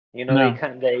away. You know,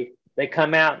 no. They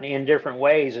come out in different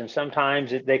ways, and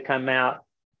sometimes they come out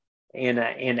in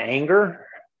anger,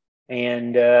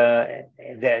 and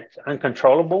that's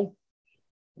uncontrollable,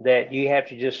 that you have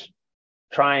to just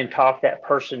try and talk that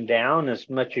person down as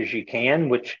much as you can,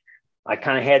 which I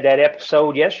kind of had that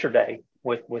episode yesterday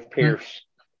with Pierce,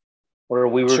 where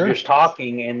we were just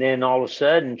talking, and then all of a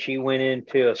sudden she went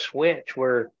into a switch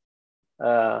where,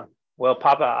 well,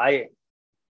 Papa,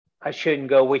 I shouldn't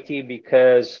go with you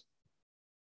because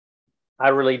I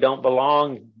really don't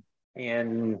belong,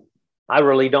 and I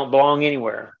really don't belong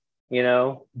anywhere, you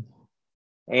know?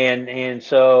 And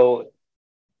so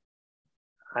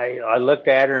I looked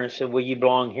at her and said, well, you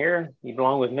belong here. You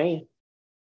belong with me.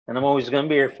 And I'm always going to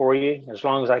be here for you as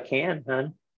long as I can,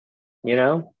 hon. You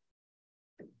know?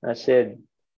 I said,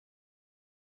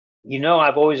 you know,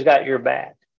 I've always got your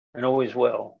back and always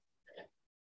will.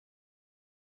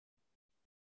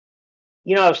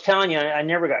 You know, I was telling you, I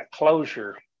never got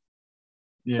closure,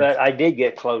 but I did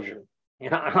get closure. You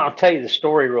know, I'll tell you the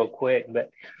story real quick, but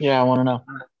yeah, I want to know.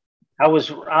 I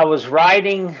was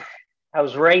racing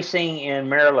in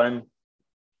Maryland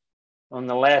on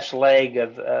the last leg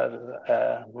of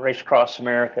Race Across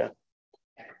America.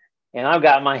 And I've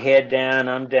got my head down,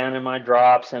 I'm down in my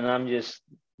drops, and I'm just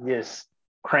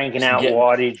cranking out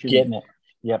wattage. Getting it.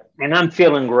 Yep. And I'm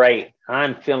feeling great.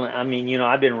 I mean, you know,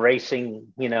 I've been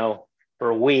racing, you know, for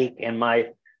a week, and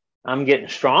I'm getting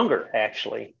stronger,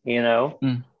 actually, you know.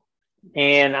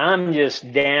 And I'm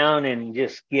just down and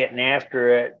just getting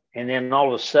after it. And then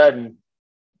all of a sudden,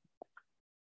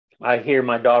 I hear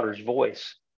my daughter's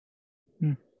voice.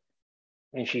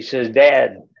 And she says,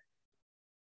 Dad,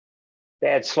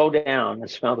 slow down and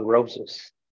smell the roses.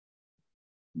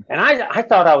 And I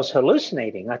thought I was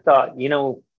hallucinating. I thought,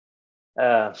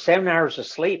 7 hours of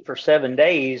sleep for 7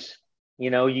 days,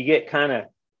 you get kind of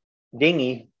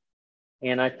dingy.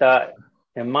 And I thought,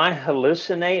 am I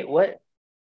hallucinate? What?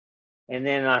 And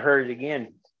then I heard it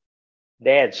again.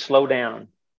 Dad, slow down.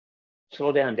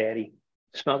 Slow down, Daddy.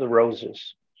 Smell the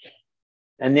roses.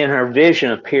 And then her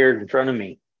vision appeared in front of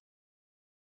me.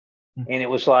 And it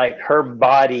was like her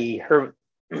body,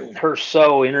 her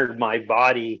soul entered my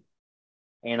body.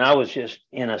 And I was just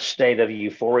in a state of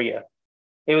euphoria.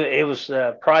 It was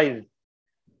probably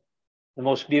the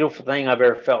most beautiful thing I've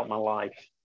ever felt in my life.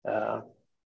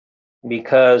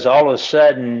 Because all of a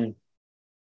sudden,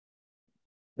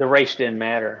 the race didn't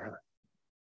matter.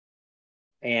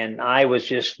 And I was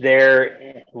just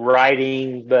there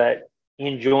writing, but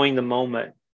enjoying the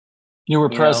moment. You were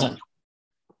present.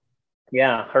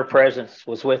 Yeah, her presence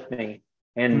was with me.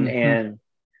 And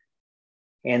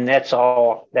that's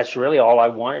all, that's really all I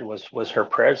wanted was her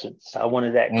presence. I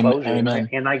wanted that closure. Amen.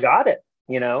 And I got it,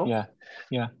 Yeah.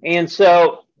 Yeah. And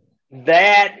so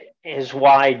that is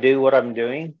why I do what I'm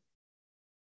doing,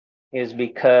 is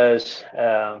because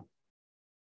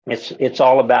it's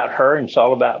all about her and it's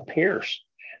all about Pierce.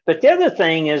 But the other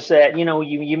thing is that,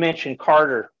 you mentioned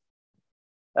Carter.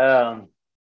 Man,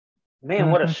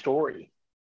 what a story.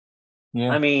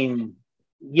 Yeah. I mean,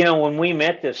 when we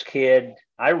met this kid,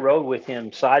 I rode with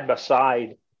him side by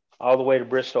side all the way to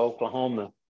Bristol,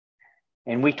 Oklahoma.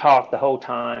 And we talked the whole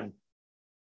time.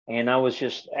 And I was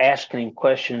just asking him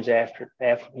questions after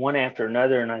one after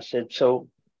another. And I said, so,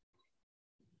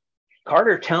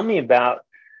 Carter, tell me about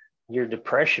your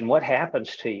depression. What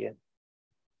happens to you?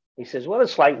 He says, well,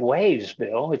 it's like waves,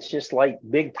 Bill. It's just like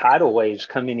big tidal waves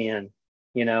coming in,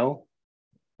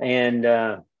 And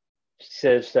he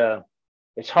says,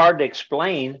 it's hard to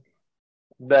explain,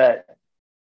 but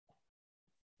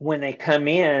when they come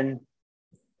in,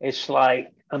 it's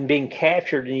like I'm being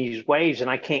captured in these waves and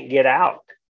I can't get out.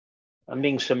 I'm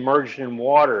being submerged in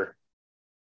water.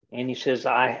 And he says,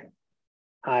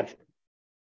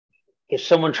 if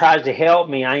someone tries to help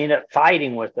me, I end up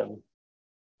fighting with them.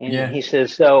 And he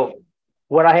says, so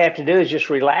what I have to do is just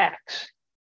relax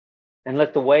and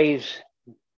let the waves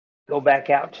go back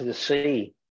out to the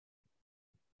sea.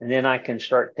 And then I can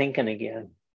start thinking again.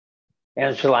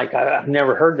 And it's like, I've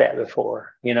never heard that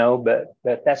before, but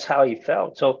that's how he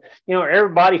felt. So,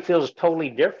 everybody feels totally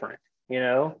different,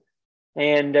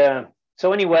 And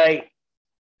so anyway,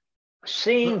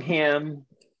 seeing him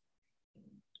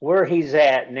where he's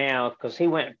at now, because he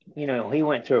went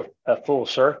through a full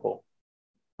circle.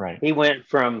 Right. He went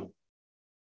from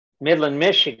Midland,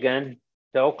 Michigan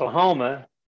to Oklahoma,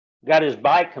 got his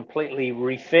bike completely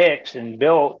refixed and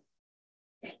built,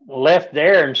 left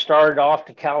there and started off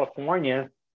to California.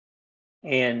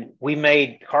 And we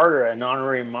made Carter an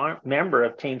honorary member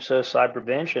of Team Suicide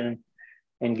Prevention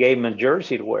and gave him a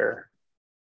jersey to wear.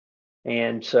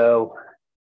 And so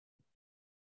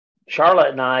Charlotte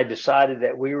and I decided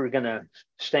that we were going to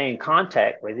stay in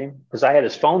contact with him because I had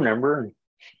his phone number.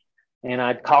 And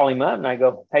I'd call him up and I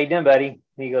go, how you doing, buddy? And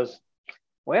he goes,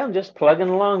 well, I'm just plugging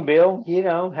along, Bill. You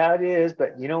know how it is.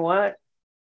 But you know what?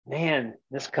 Man,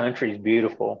 this country is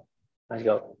beautiful. I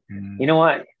go, you know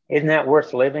what? Isn't that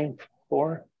worth living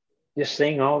for? Just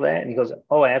seeing all that? And he goes,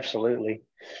 oh, absolutely.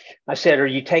 I said, are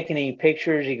you taking any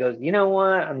pictures? He goes, you know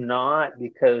what? I'm not,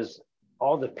 because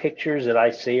all the pictures that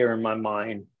I see are in my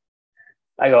mind.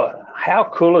 I go, how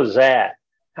cool is that?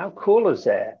 How cool is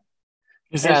that?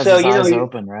 He has his eyes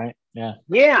open, right? Yeah.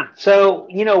 Yeah. So,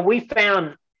 we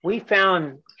found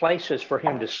places for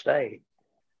him to stay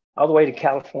all the way to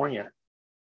California.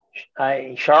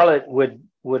 Charlotte would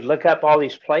look up all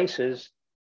these places,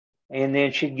 and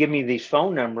then she'd give me these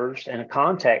phone numbers and a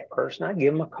contact person. I'd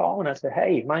give him a call and I said,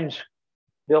 hey, my name's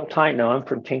Bill Taitano. I'm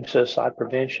from Team Suicide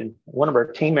Prevention. One of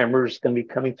our team members is going to be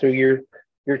coming through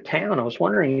your town. I was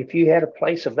wondering if you had a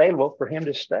place available for him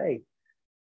to stay.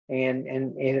 And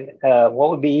what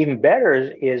would be even better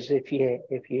is if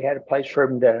you had a place for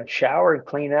him to shower and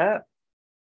clean up,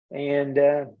 and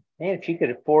if you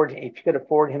could afford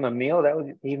him a meal, that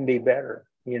would even be better,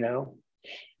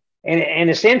 And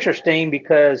it's interesting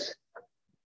because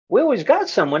we always got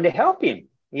someone to help him,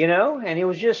 and it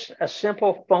was just a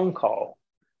simple phone call,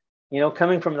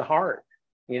 coming from the heart,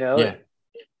 Yeah.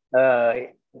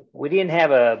 We didn't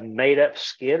have a made up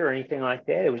skit or anything like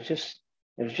that. It was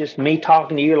just me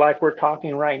talking to you like we're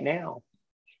talking right now.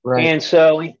 Right. And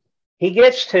so he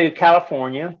gets to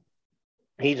California.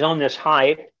 He's on this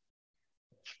hike.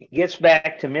 he gets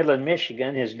back to Midland,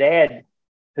 Michigan. His dad,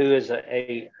 who is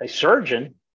a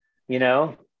surgeon, you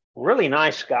know, really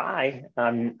nice guy.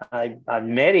 I've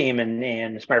met him, and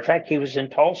as a matter of fact, he was in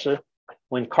Tulsa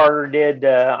when Carter did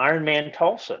Ironman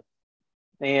Tulsa.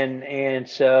 And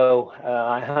so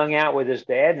I hung out with his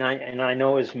dad, and I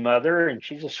know his mother, and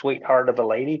she's a sweetheart of a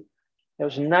lady. There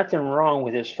was nothing wrong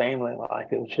with his family life.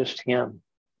 It was just him.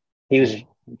 He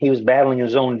was battling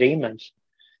his own demons.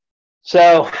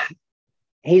 So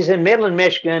he's in Midland,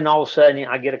 Michigan. All of a sudden,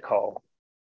 I get a call.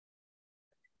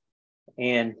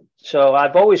 And so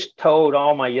I've always told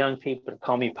all my young people to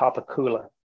call me Papa Kula.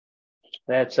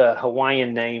 That's a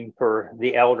Hawaiian name for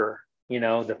the elder, you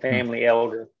know, the family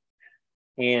elder.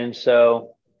 And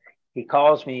so he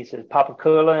calls me, he says, Papa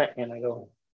Kula. And I go,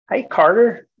 hey,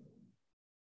 Carter.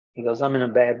 He goes, I'm in a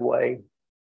bad way.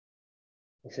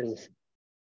 He says,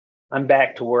 I'm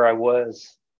back to where I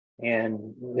was,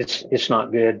 and it's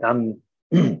not good.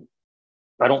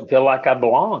 I don't feel like I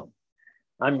belong.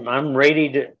 I'm ready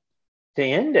to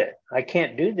end it. I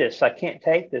can't do this. I can't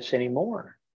take this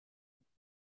anymore.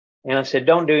 And I said,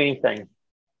 don't do anything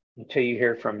until you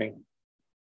hear from me.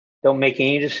 Don't make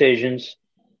any decisions.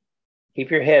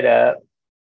 Keep your head up,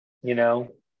 you know,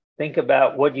 think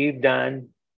about what you've done,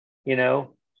 you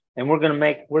know, and we're going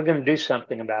to do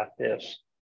something about this.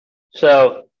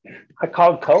 So I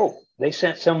called Cope. They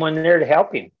sent someone there to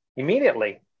help him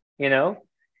immediately, you know.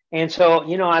 And so,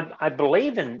 you know, I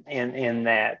believe in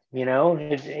that, you know,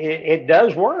 it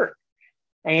does work.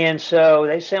 And so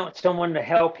they sent someone to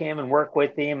help him and work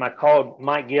with him. I called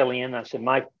Mike Gillian. I said,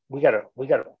 Mike, we got a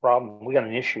problem. We got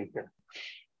an issue here.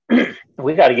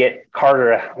 We got to get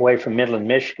Carter away from Midland,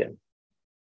 Michigan.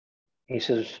 He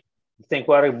says, you think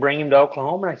we ought to bring him to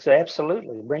Oklahoma? And I said,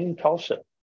 absolutely. Bring him to Tulsa.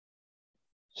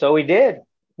 So we did.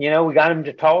 You know, we got him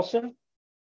to Tulsa.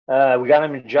 We got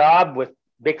him a job with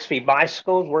Bixby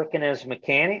Bicycles, working as a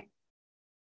mechanic.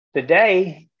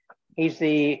 Today, he's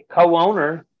the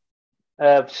co-owner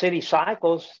of City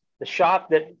Cycles, the shop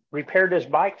that repaired his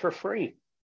bike for free.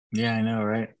 Yeah, I know,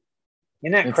 right?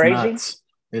 Isn't that crazy? Nuts.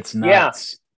 It's nuts. Yeah.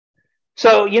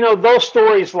 So, you know, those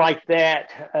stories like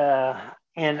that,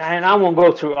 and I won't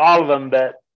go through all of them,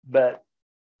 but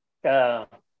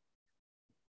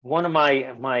one of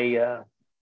my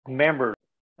members,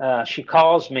 she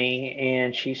calls me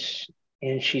and she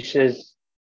says,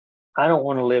 I don't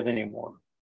want to live anymore.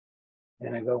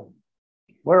 And I go,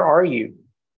 where are you?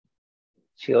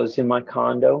 She goes, in my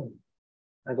condo.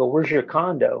 I go, where's your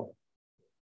condo?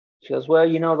 She goes, well,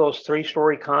 you know those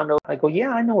 3-story condos? I go, yeah,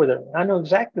 I know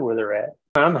exactly where they're at.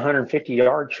 I'm 150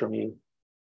 yards from you.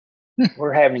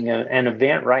 We're having an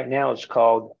event right now. It's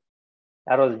called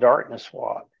Out of the Darkness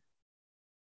Walk.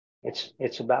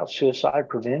 It's about suicide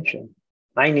prevention.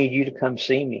 I need you to come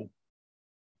see me.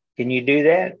 Can you do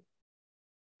that?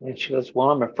 And she goes, well,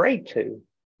 I'm afraid to.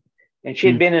 And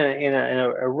she'd been in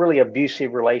a really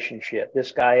abusive relationship.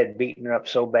 This guy had beaten her up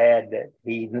so bad that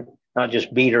he not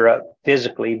just beat her up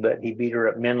physically, but he beat her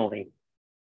up mentally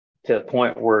to the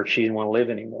point where she didn't want to live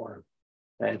anymore.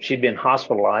 And she'd been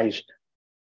hospitalized,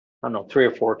 I don't know, 3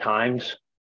 or 4 times.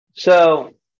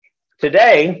 So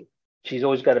today, she's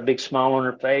always got a big smile on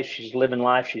her face. She's living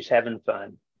life. She's having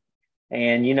fun.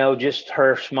 And, you know, just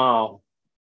her smile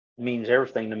means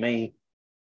everything to me,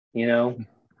 you know,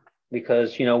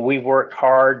 because, you know, we've worked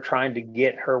hard trying to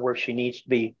get her where she needs to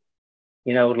be,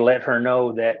 you know, to let her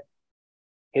know that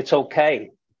it's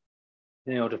okay,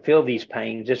 you know, to feel these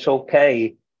pains. It's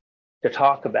okay to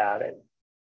talk about it.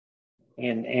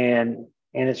 And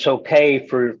it's okay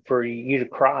for you to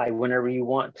cry whenever you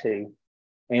want to.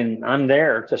 And I'm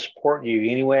there to support you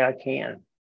any way I can,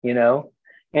 you know,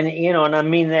 and I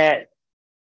mean that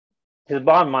to the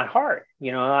bottom of my heart,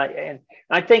 you know, and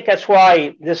I think that's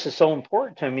why this is so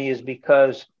important to me, is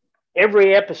because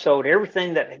every episode,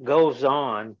 everything that goes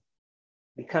on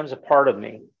becomes a part of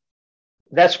me.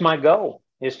 That's my goal,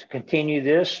 is to continue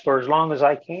this for as long as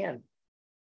I can.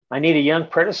 I need a young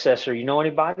predecessor. You know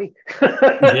anybody?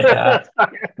 Yeah, I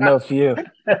know a few.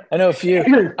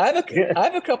 I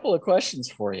have a couple of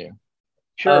questions for you.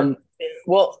 Sure.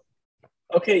 Well,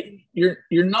 okay, you're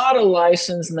not a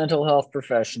licensed mental health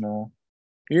professional.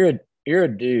 You're a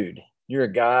dude. You're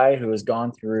a guy who has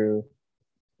gone through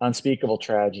unspeakable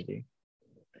tragedy.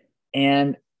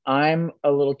 And I'm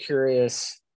a little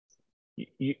curious.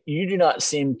 You do not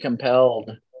seem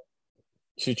compelled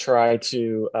to try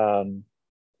to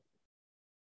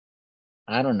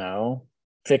I don't know,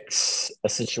 fix a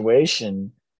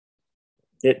situation.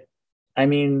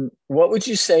 What would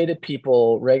you say to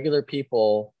people, regular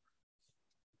people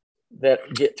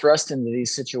that get thrust into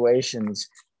these situations,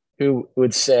 who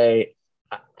would say,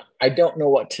 I don't know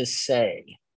what to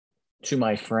say? to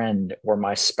my friend or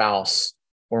my spouse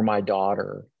or my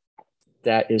daughter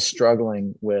that is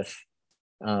struggling with,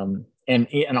 and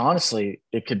honestly,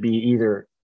 it could be either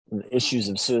issues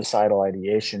of suicidal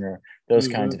ideation or those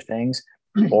kinds of things,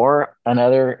 or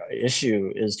another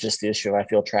issue is just the issue of I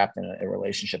feel trapped in a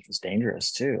relationship that's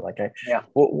dangerous too. Like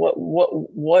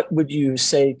what would you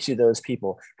say to those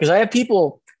people? Because I have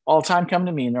people all the time come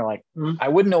to me and they're like, I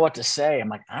wouldn't know what to say. I'm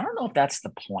like, I don't know if that's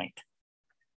the point.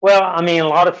 Well, I mean, a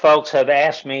lot of folks have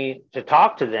asked me to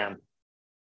talk to them,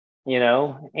 you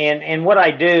know, and what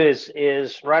I do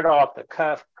is right off the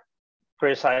cuff,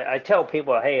 Chris, I tell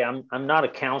people, hey, I'm not a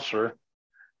counselor.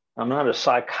 I'm not a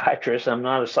psychiatrist. I'm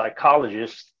not a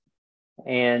psychologist.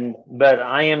 But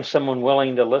I am someone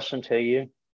willing to listen to you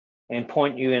and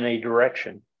point you in a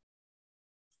direction,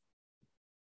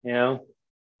 you know,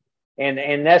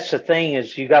 and that's the thing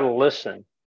is you got to listen.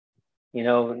 You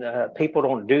know, people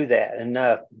don't do that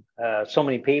enough. So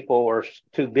many people are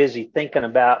too busy thinking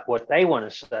about what they want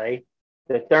to say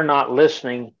that they're not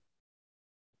listening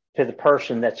to the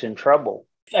person that's in trouble.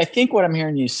 I think what I'm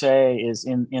hearing you say is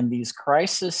in these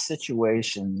crisis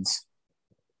situations,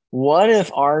 what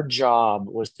if our job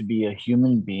was to be a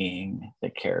human being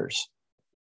that cares?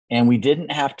 And we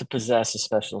didn't have to possess a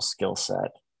special skill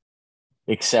set,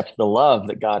 except the love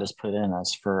that God has put in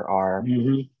us for our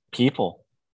people.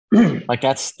 Like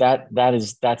that's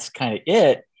kind of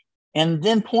it. And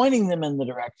then pointing them in the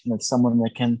direction of someone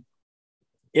that can,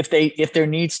 if there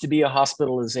needs to be a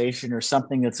hospitalization or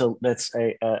something that's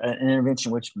an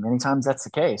intervention, which many times that's the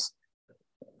case,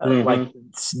 like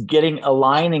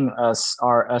aligning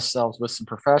ourselves with some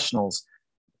professionals.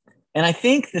 And I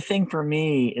think the thing for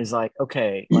me is like,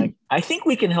 okay, like I think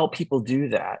we can help people do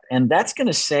that, and that's going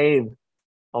to save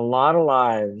a lot of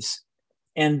lives.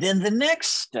 And then the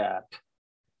next step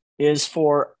is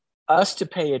for us to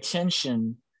pay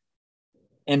attention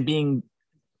and being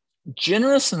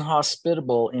generous and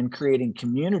hospitable in creating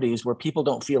communities where people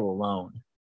don't feel alone.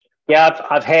 Yeah,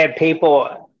 I've had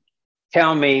people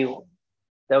tell me,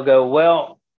 they'll go,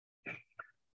 well,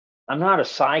 I'm not a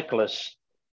cyclist,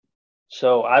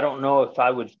 so I don't know if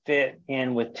I would fit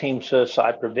in with team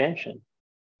suicide prevention.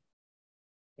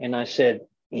 And I said,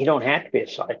 you don't have to be a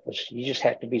cyclist. You just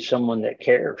have to be someone that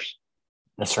cares.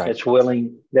 That's right.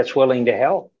 That's willing to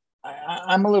help.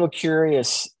 I'm a little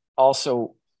curious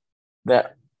also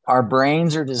that our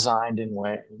brains are designed in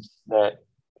ways that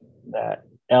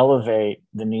elevate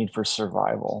the need for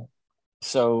survival.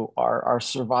 So our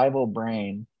survival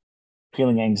brain,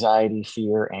 feeling anxiety,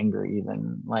 fear, anger,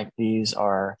 even, like these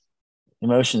are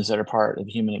emotions that are part of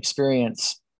human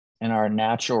experience and our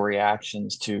natural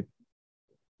reactions to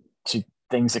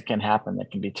things that can happen that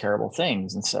can be terrible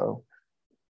things. And so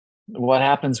what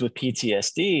happens with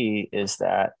PTSD is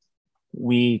that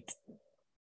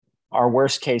our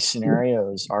worst case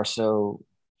scenarios are so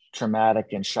traumatic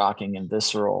and shocking and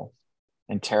visceral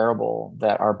and terrible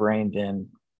that our brain then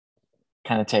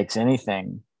kind of takes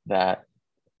anything that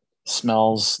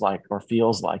smells like or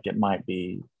feels like it might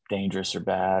be dangerous or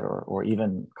bad or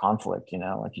even conflict, you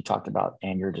know, like you talked about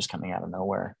anger just coming out of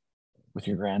nowhere with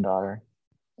your granddaughter,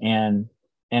 and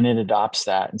it adopts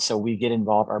that. And so we get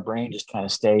involved. Our brain just kind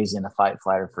of stays in a fight,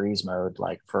 flight, or freeze mode,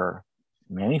 like for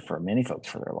many folks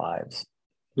for their lives.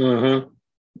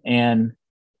 And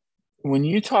when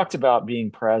you talked about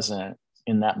being present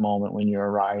in that moment when you were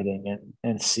writing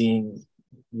and seeing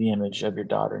the image of your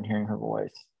daughter and hearing her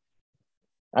voice,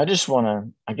 I just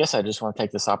want to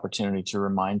take this opportunity to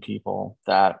remind people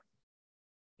that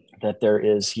there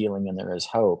is healing and there is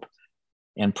hope,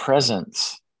 and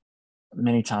presence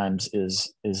many times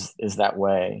is that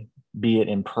way, be it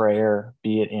in prayer,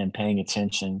 be it in paying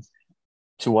attention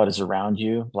to what is around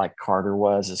you, like Carter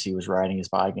was as he was riding his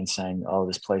bike and saying, oh,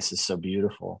 this place is so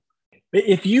beautiful. But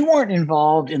if you weren't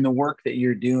involved in the work that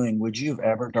you're doing, would you have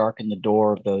ever darkened the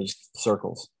door of those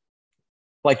circles?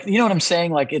 Like, you know what I'm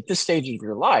saying? Like at this stage of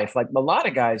your life, like a lot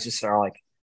of guys just are like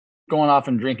going off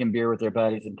and drinking beer with their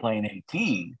buddies and playing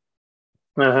 18.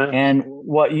 And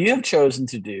what you have chosen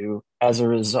to do as a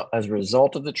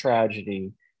result of the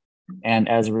tragedy and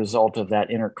as a result of that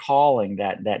inner calling,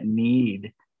 that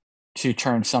need to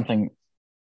turn something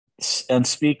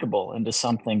unspeakable into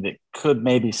something that could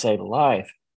maybe save a life,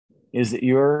 is that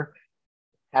you're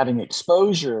having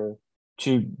exposure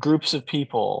to groups of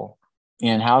people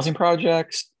in housing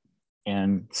projects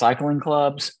and cycling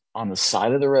clubs on the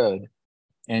side of the road.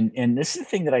 And this is the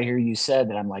thing that I hear you said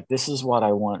that I'm like, this is what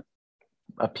I want,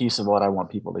 a piece of what I want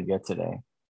people to get today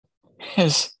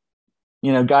is,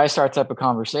 you know, guy starts up a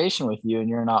conversation with you and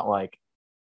you're not like,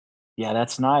 yeah,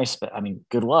 that's nice, but I mean,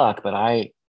 good luck, but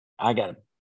I got to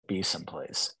be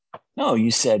someplace. No, you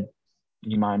said,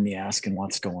 you mind me asking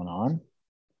what's going on?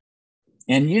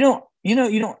 And you don't,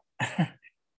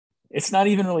 it's not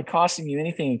even really costing you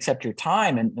anything except your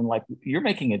time. And like, you're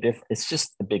making a difference. It's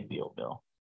just a big deal, Bill.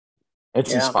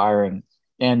 It's inspiring.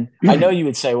 And I know you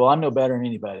would say, well, I'm no better than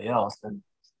anybody else. And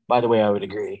by the way, I would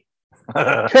agree.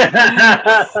 I'm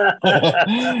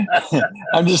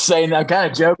just saying, I'm kind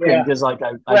of joking because like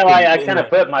I kind of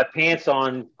put my pants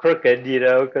on crooked,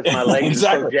 because my legs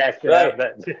are so jacked up.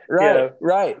 But,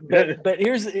 right. But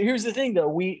here's the thing,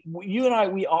 though. You and I,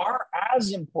 we are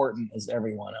as important as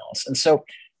everyone else, and so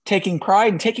taking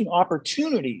pride and taking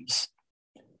opportunities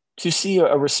to see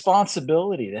a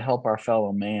responsibility to help our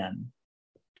fellow man.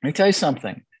 Let me tell you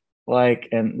something. Like,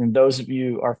 and those of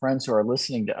you, our friends who are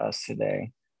listening to us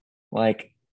today.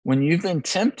 Like when you've been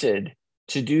tempted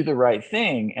to do the right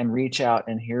thing and reach out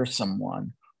and hear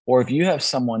someone, or if you have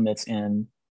someone that's in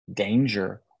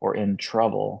danger or in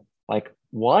trouble, like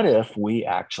what if we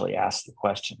actually ask the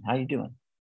question, how you doing?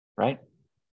 Right?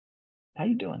 How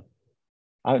you doing?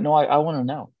 I want to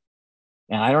know.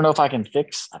 And I don't know if I can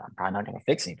fix, I'm probably not going to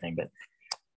fix anything, but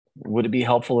would it be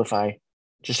helpful if I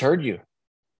just heard you?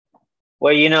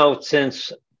 Well,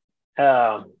 since,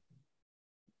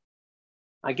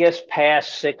 I guess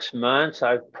past 6 months,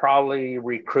 I've probably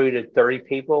recruited 30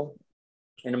 people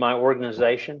into my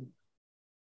organization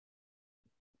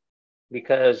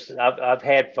because I've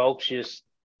had folks just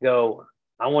go,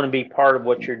 I want to be part of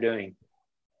what you're doing.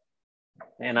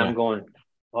 And I'm going,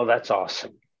 oh, that's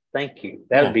awesome. Thank you.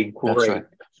 That would be great.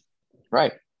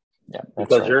 Right. Yeah.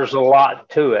 Because there's a lot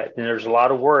to it and there's a lot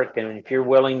of work. And if you're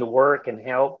willing to work and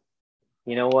help,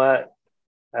 you know what?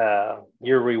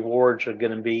 Your rewards are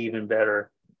going to be even better.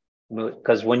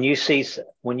 Because when you see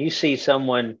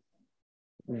someone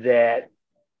that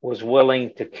was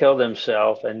willing to kill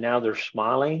themselves and now they're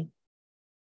smiling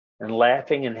and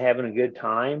laughing and having a good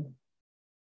time,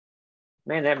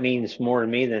 man, that means more to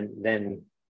me than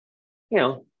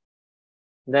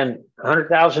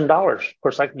 $100,000. Of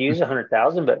course, I could use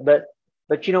 $100,000,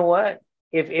 but you know what?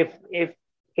 If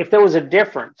there was a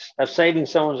difference of saving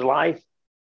someone's life,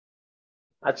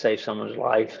 I'd save someone's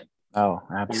life. Oh,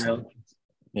 absolutely.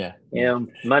 Yeah.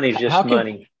 Money's just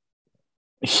money.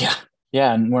 Yeah.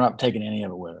 Yeah. And we're not taking any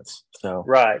of it with us. So,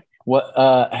 right.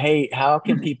 Hey, how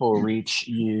can people reach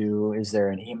you? Is there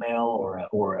an email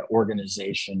or an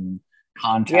organization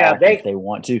contact if they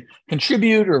want to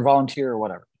contribute or volunteer or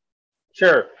whatever?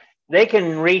 Sure. They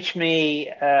can reach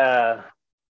me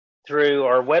through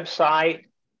our website,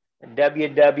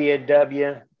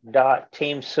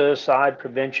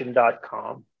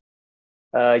 www.teamsuicideprevention.com.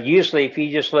 Usually, if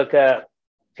you just look up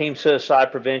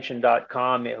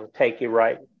teamsuicideprevention.com, it will take you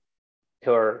right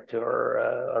to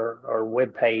our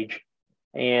webpage.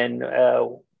 And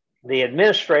the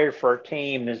administrator for our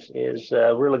team is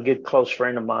a really good close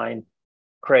friend of mine,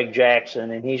 Craig Jackson,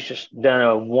 and he's just done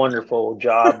a wonderful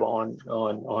job on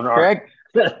our. Craig,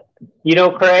 you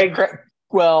know Craig?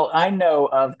 Well, I know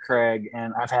of Craig,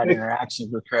 and I've had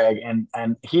interactions with Craig, and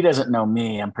he doesn't know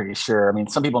me. I'm pretty sure. I mean,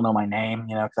 some people know my name,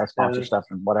 because I sponsor stuff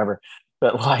and whatever.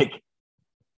 But like,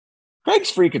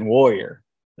 Craig's freaking warrior.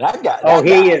 That guy.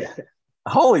 He is.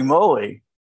 Holy moly!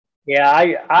 Yeah,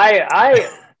 I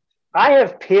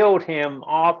have peeled him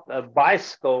off a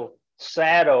bicycle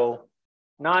saddle,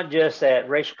 not just at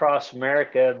Race Across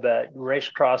America, but Race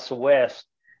Across the West.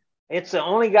 It's the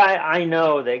only guy I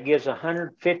know that gives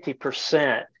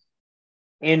 150%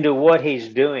 into what he's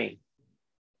doing.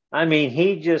 I mean,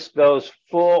 he just goes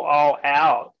full all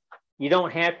out. You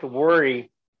don't have to worry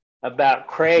about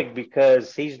Craig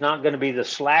because he's not going to be the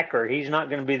slacker. He's not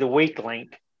going to be the weak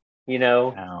link.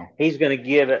 No. He's going to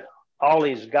give it all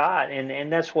he's got,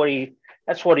 and that's what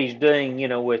he's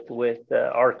doing. With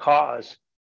our cause,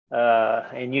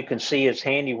 and you can see his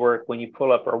handiwork when you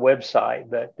pull up our website.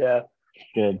 But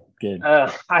good.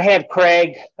 I had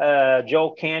Craig,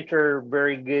 Joel Cantor,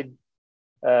 very good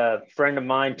friend of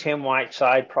mine. Tim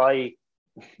Whiteside, probably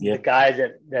the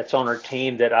guy that's on our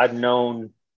team that I've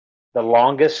known the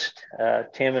longest.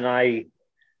 Tim and I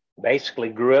basically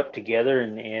grew up together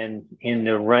and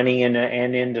into running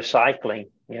and into cycling,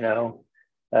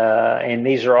 and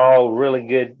these are all really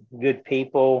good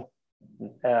people.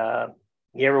 You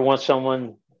ever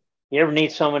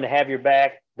need someone to have your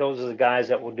back, those are the guys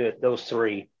that will do it, those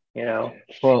three, Well,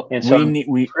 and so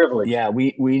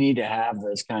we need to have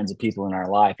those kinds of people in our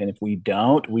life. And if we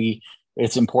don't,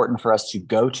 it's important for us to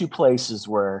go to places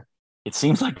where it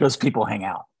seems like those people hang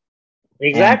out.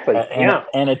 Exactly.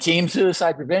 And a team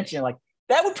suicide prevention, like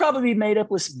that would probably be made up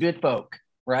with good folk,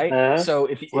 right? So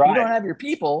if you don't have your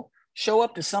people, show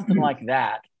up to something like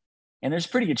that, and there's a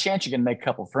pretty good chance you're going to make a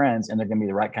couple friends, and they're going to be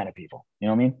the right kind of people. You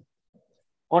know what I mean?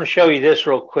 want to show you this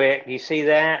real quick. You see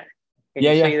that? Can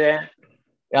you see that?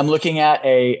 I'm looking at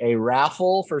a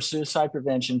raffle for suicide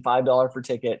prevention, $5 per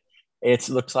ticket. It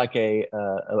looks like a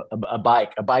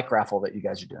bike raffle that you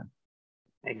guys are doing.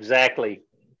 Exactly.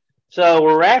 So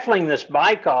we're raffling this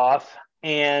bike off,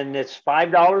 and it's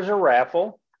 $5 a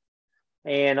raffle.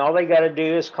 And all they got to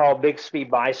do is call Bixby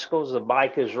Bicycles. The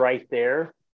bike is right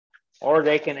there. Or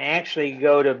they can actually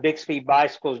go to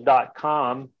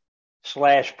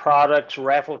bixbybicycles.com/products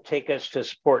raffle tickets to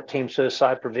support Team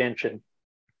Suicide Prevention.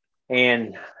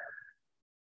 And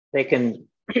they can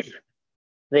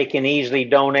easily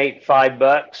donate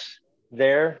 $5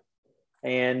 there.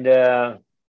 And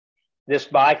this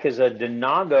bike is a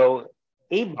Denago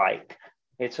e-bike.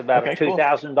 It's about a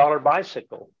 $2,000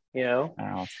 bicycle. Oh,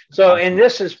 so awesome. And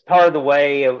this is part of the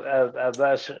way of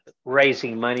us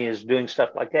raising money, is doing stuff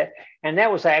like that. And that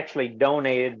was actually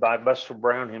donated by Buster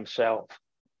Brown himself.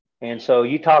 And so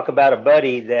you talk about a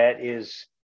buddy that is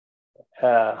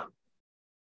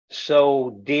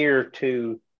so dear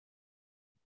to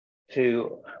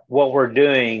what we're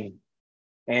doing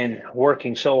and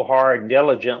working so hard and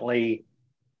diligently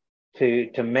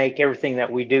to make everything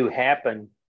that we do happen.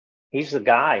 He's the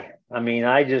guy. I mean,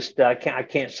 I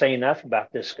can't say enough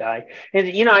about this guy. And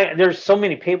there's so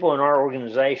many people in our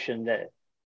organization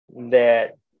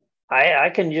that I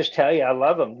can just tell you I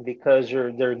love them, because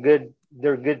they're good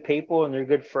people and they're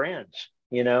good friends.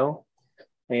 And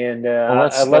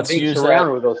I love being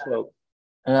surrounded with those folks.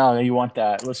 No, you want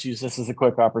that. Let's use this as a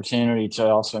quick opportunity to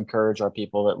also encourage our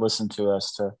people that listen to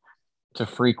us to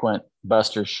frequent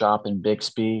Buster's shop in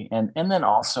Bixby, and then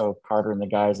also Carter and the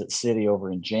guys at City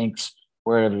over in Jenks,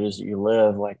 wherever it is that you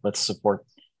live. Like, let's support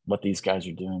what these guys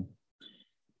are doing.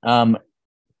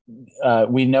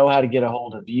 We know how to get a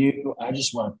hold of you. I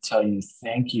just want to tell you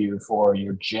thank you for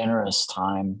your generous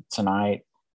time tonight.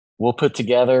 We'll put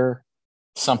together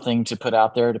something to put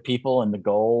out there to people, and the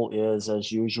goal is,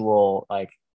 as usual, like,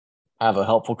 have a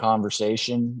helpful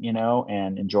conversation,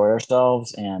 and enjoy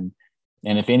ourselves. And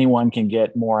if anyone can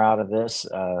get more out of this,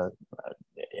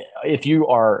 if you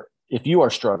are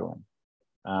struggling,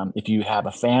 if you have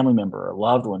a family member or a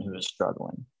loved one who is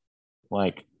struggling,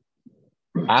 like,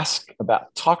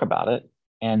 talk about it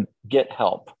and get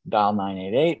help. Dial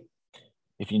 988.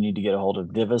 If you need to get a hold of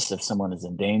Divis, if someone is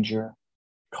in danger,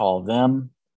 call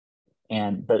them.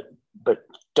 But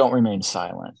don't remain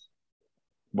silent,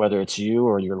 whether it's you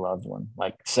or your loved one.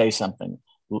 Like, say something.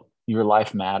 Your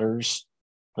life matters.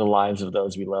 The lives of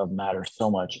those we love matter so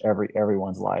much.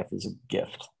 Everyone's life is a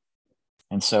gift.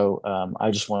 And so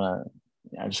I just want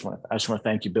to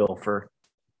thank you, Bill, for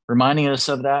reminding us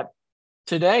of that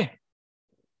today.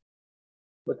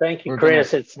 Well, thank you,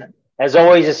 Chris. It's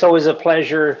always a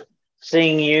pleasure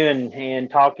seeing you and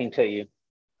talking to you.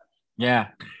 Yeah,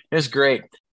 it's great.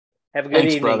 Have a good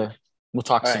evening, brother. We'll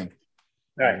talk soon.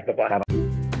 All right. Bye-bye.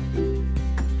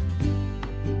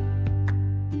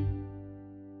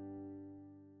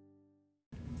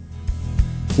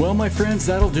 Well, my friends,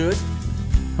 that'll do it.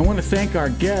 I want to thank our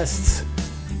guests.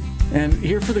 And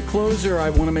here for the closer, I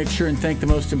want to make sure and thank the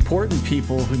most important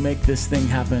people who make this thing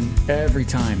happen every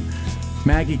time.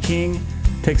 Maggie King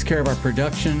takes care of our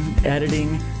production,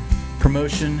 editing,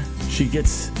 promotion. She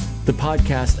gets the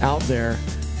podcast out there,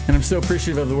 and I'm so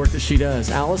appreciative of the work that she does.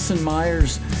 Allison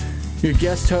Myers, your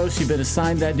guest host, you've been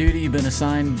assigned that duty. You've been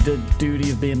assigned the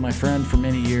duty of being my friend for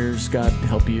many years. God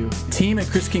help you. Team at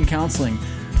Chris King Counseling.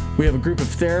 We have a group of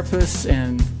therapists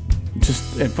and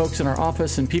folks in our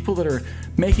office and people that are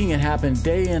making it happen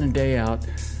day in and day out,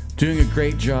 doing a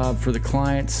great job for the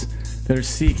clients that are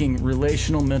seeking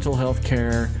relational mental health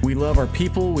care. We love our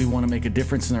people. We want to make a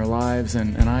difference in their lives,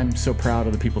 and I'm so proud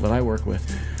of the people that I work with.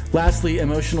 Lastly,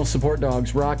 emotional support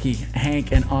dogs, Rocky,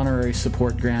 Hank, and honorary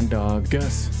support grand dog,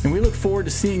 Gus. And we look forward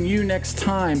to seeing you next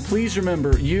time. Please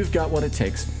remember, you've got what it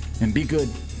takes, and be good.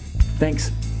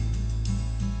 Thanks.